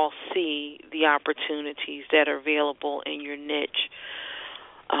overall see the opportunities that are available in your niche.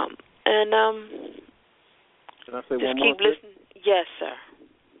 Can I say one more? Just keep listening. Yes, sir.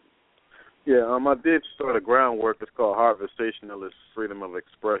 Yeah, I did start a groundwork. It's called Harvestationalist Freedom of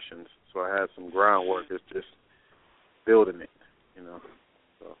Expressions. So I had some groundwork. It's just building it,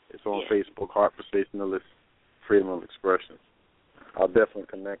 So it's on Facebook, Harvestationalist Freedom of Expression. I'll definitely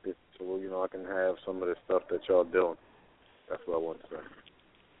connect it so, I can have some of the stuff that y'all doing. That's what I want to say.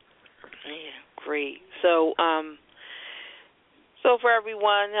 Yeah, great. So, so for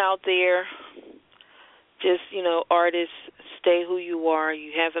everyone out there, just, artists, stay who you are.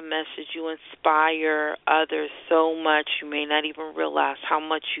 You have a message. You inspire others so much. You may not even realize how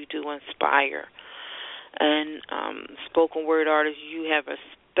much you do inspire. And spoken word artists, you have a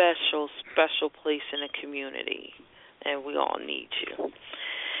special place in the community, and we all need you.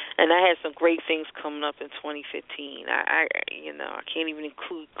 And I had some great things coming up in 2015. I can't even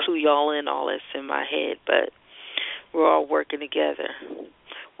clue y'all in all that's in my head, but we're all working together.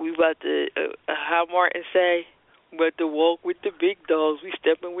 We about to, how Martin say, we about to walk with the big dogs. We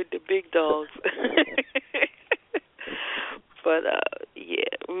stepping with the big dogs. But,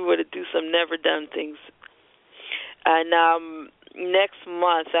 we want to do some never done things. And next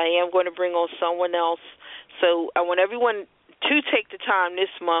month, I am going to bring on someone else. So I want everyone to take the time this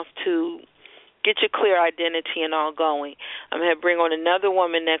month to get your clear identity and all going. I'm going to bring on another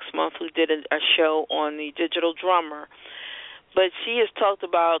woman next month who did a show on the digital drummer. But she has talked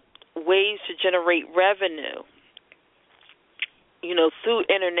about ways to generate revenue, through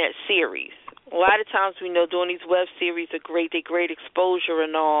internet series. A lot of times we know doing these web series are great. They're great exposure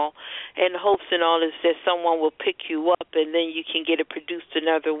and all, and hopes and all is that someone will pick you up and then you can get it produced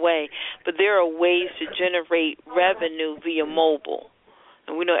another way. But there are ways to generate revenue via mobile.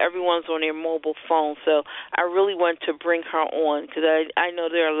 And we know everyone's on their mobile phone, so I really want to bring her on because I know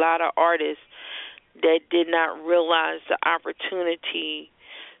there are a lot of artists that did not realize the opportunity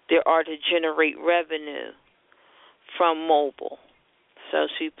there are to generate revenue from mobile. So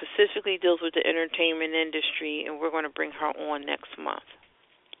she specifically deals with the entertainment industry, and we're going to bring her on next month.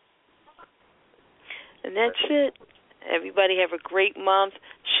 And that's it. Everybody have a great month.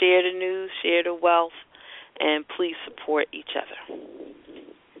 Share the news, share the wealth, and please support each other.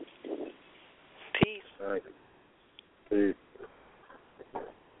 Peace. Thank you. Peace.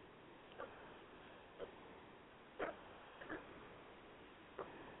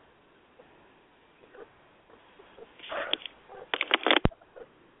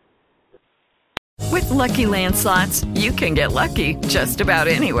 With Lucky Land Slots, you can get lucky just about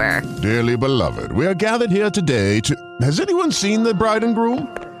anywhere. Dearly beloved, we are gathered here today to... Has anyone seen the bride and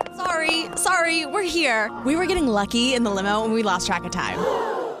groom? Sorry, we're here. We were getting lucky in the limo and we lost track of time.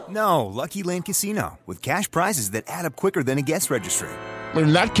 No, Lucky Land Casino, with cash prizes that add up quicker than a guest registry.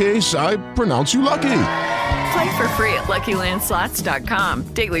 In that case, I pronounce you lucky. Play for free at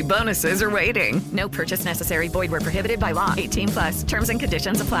LuckyLandSlots.com. Daily bonuses are waiting. No purchase necessary. Void where prohibited by law. 18+. Terms and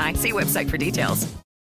conditions apply. See website for details.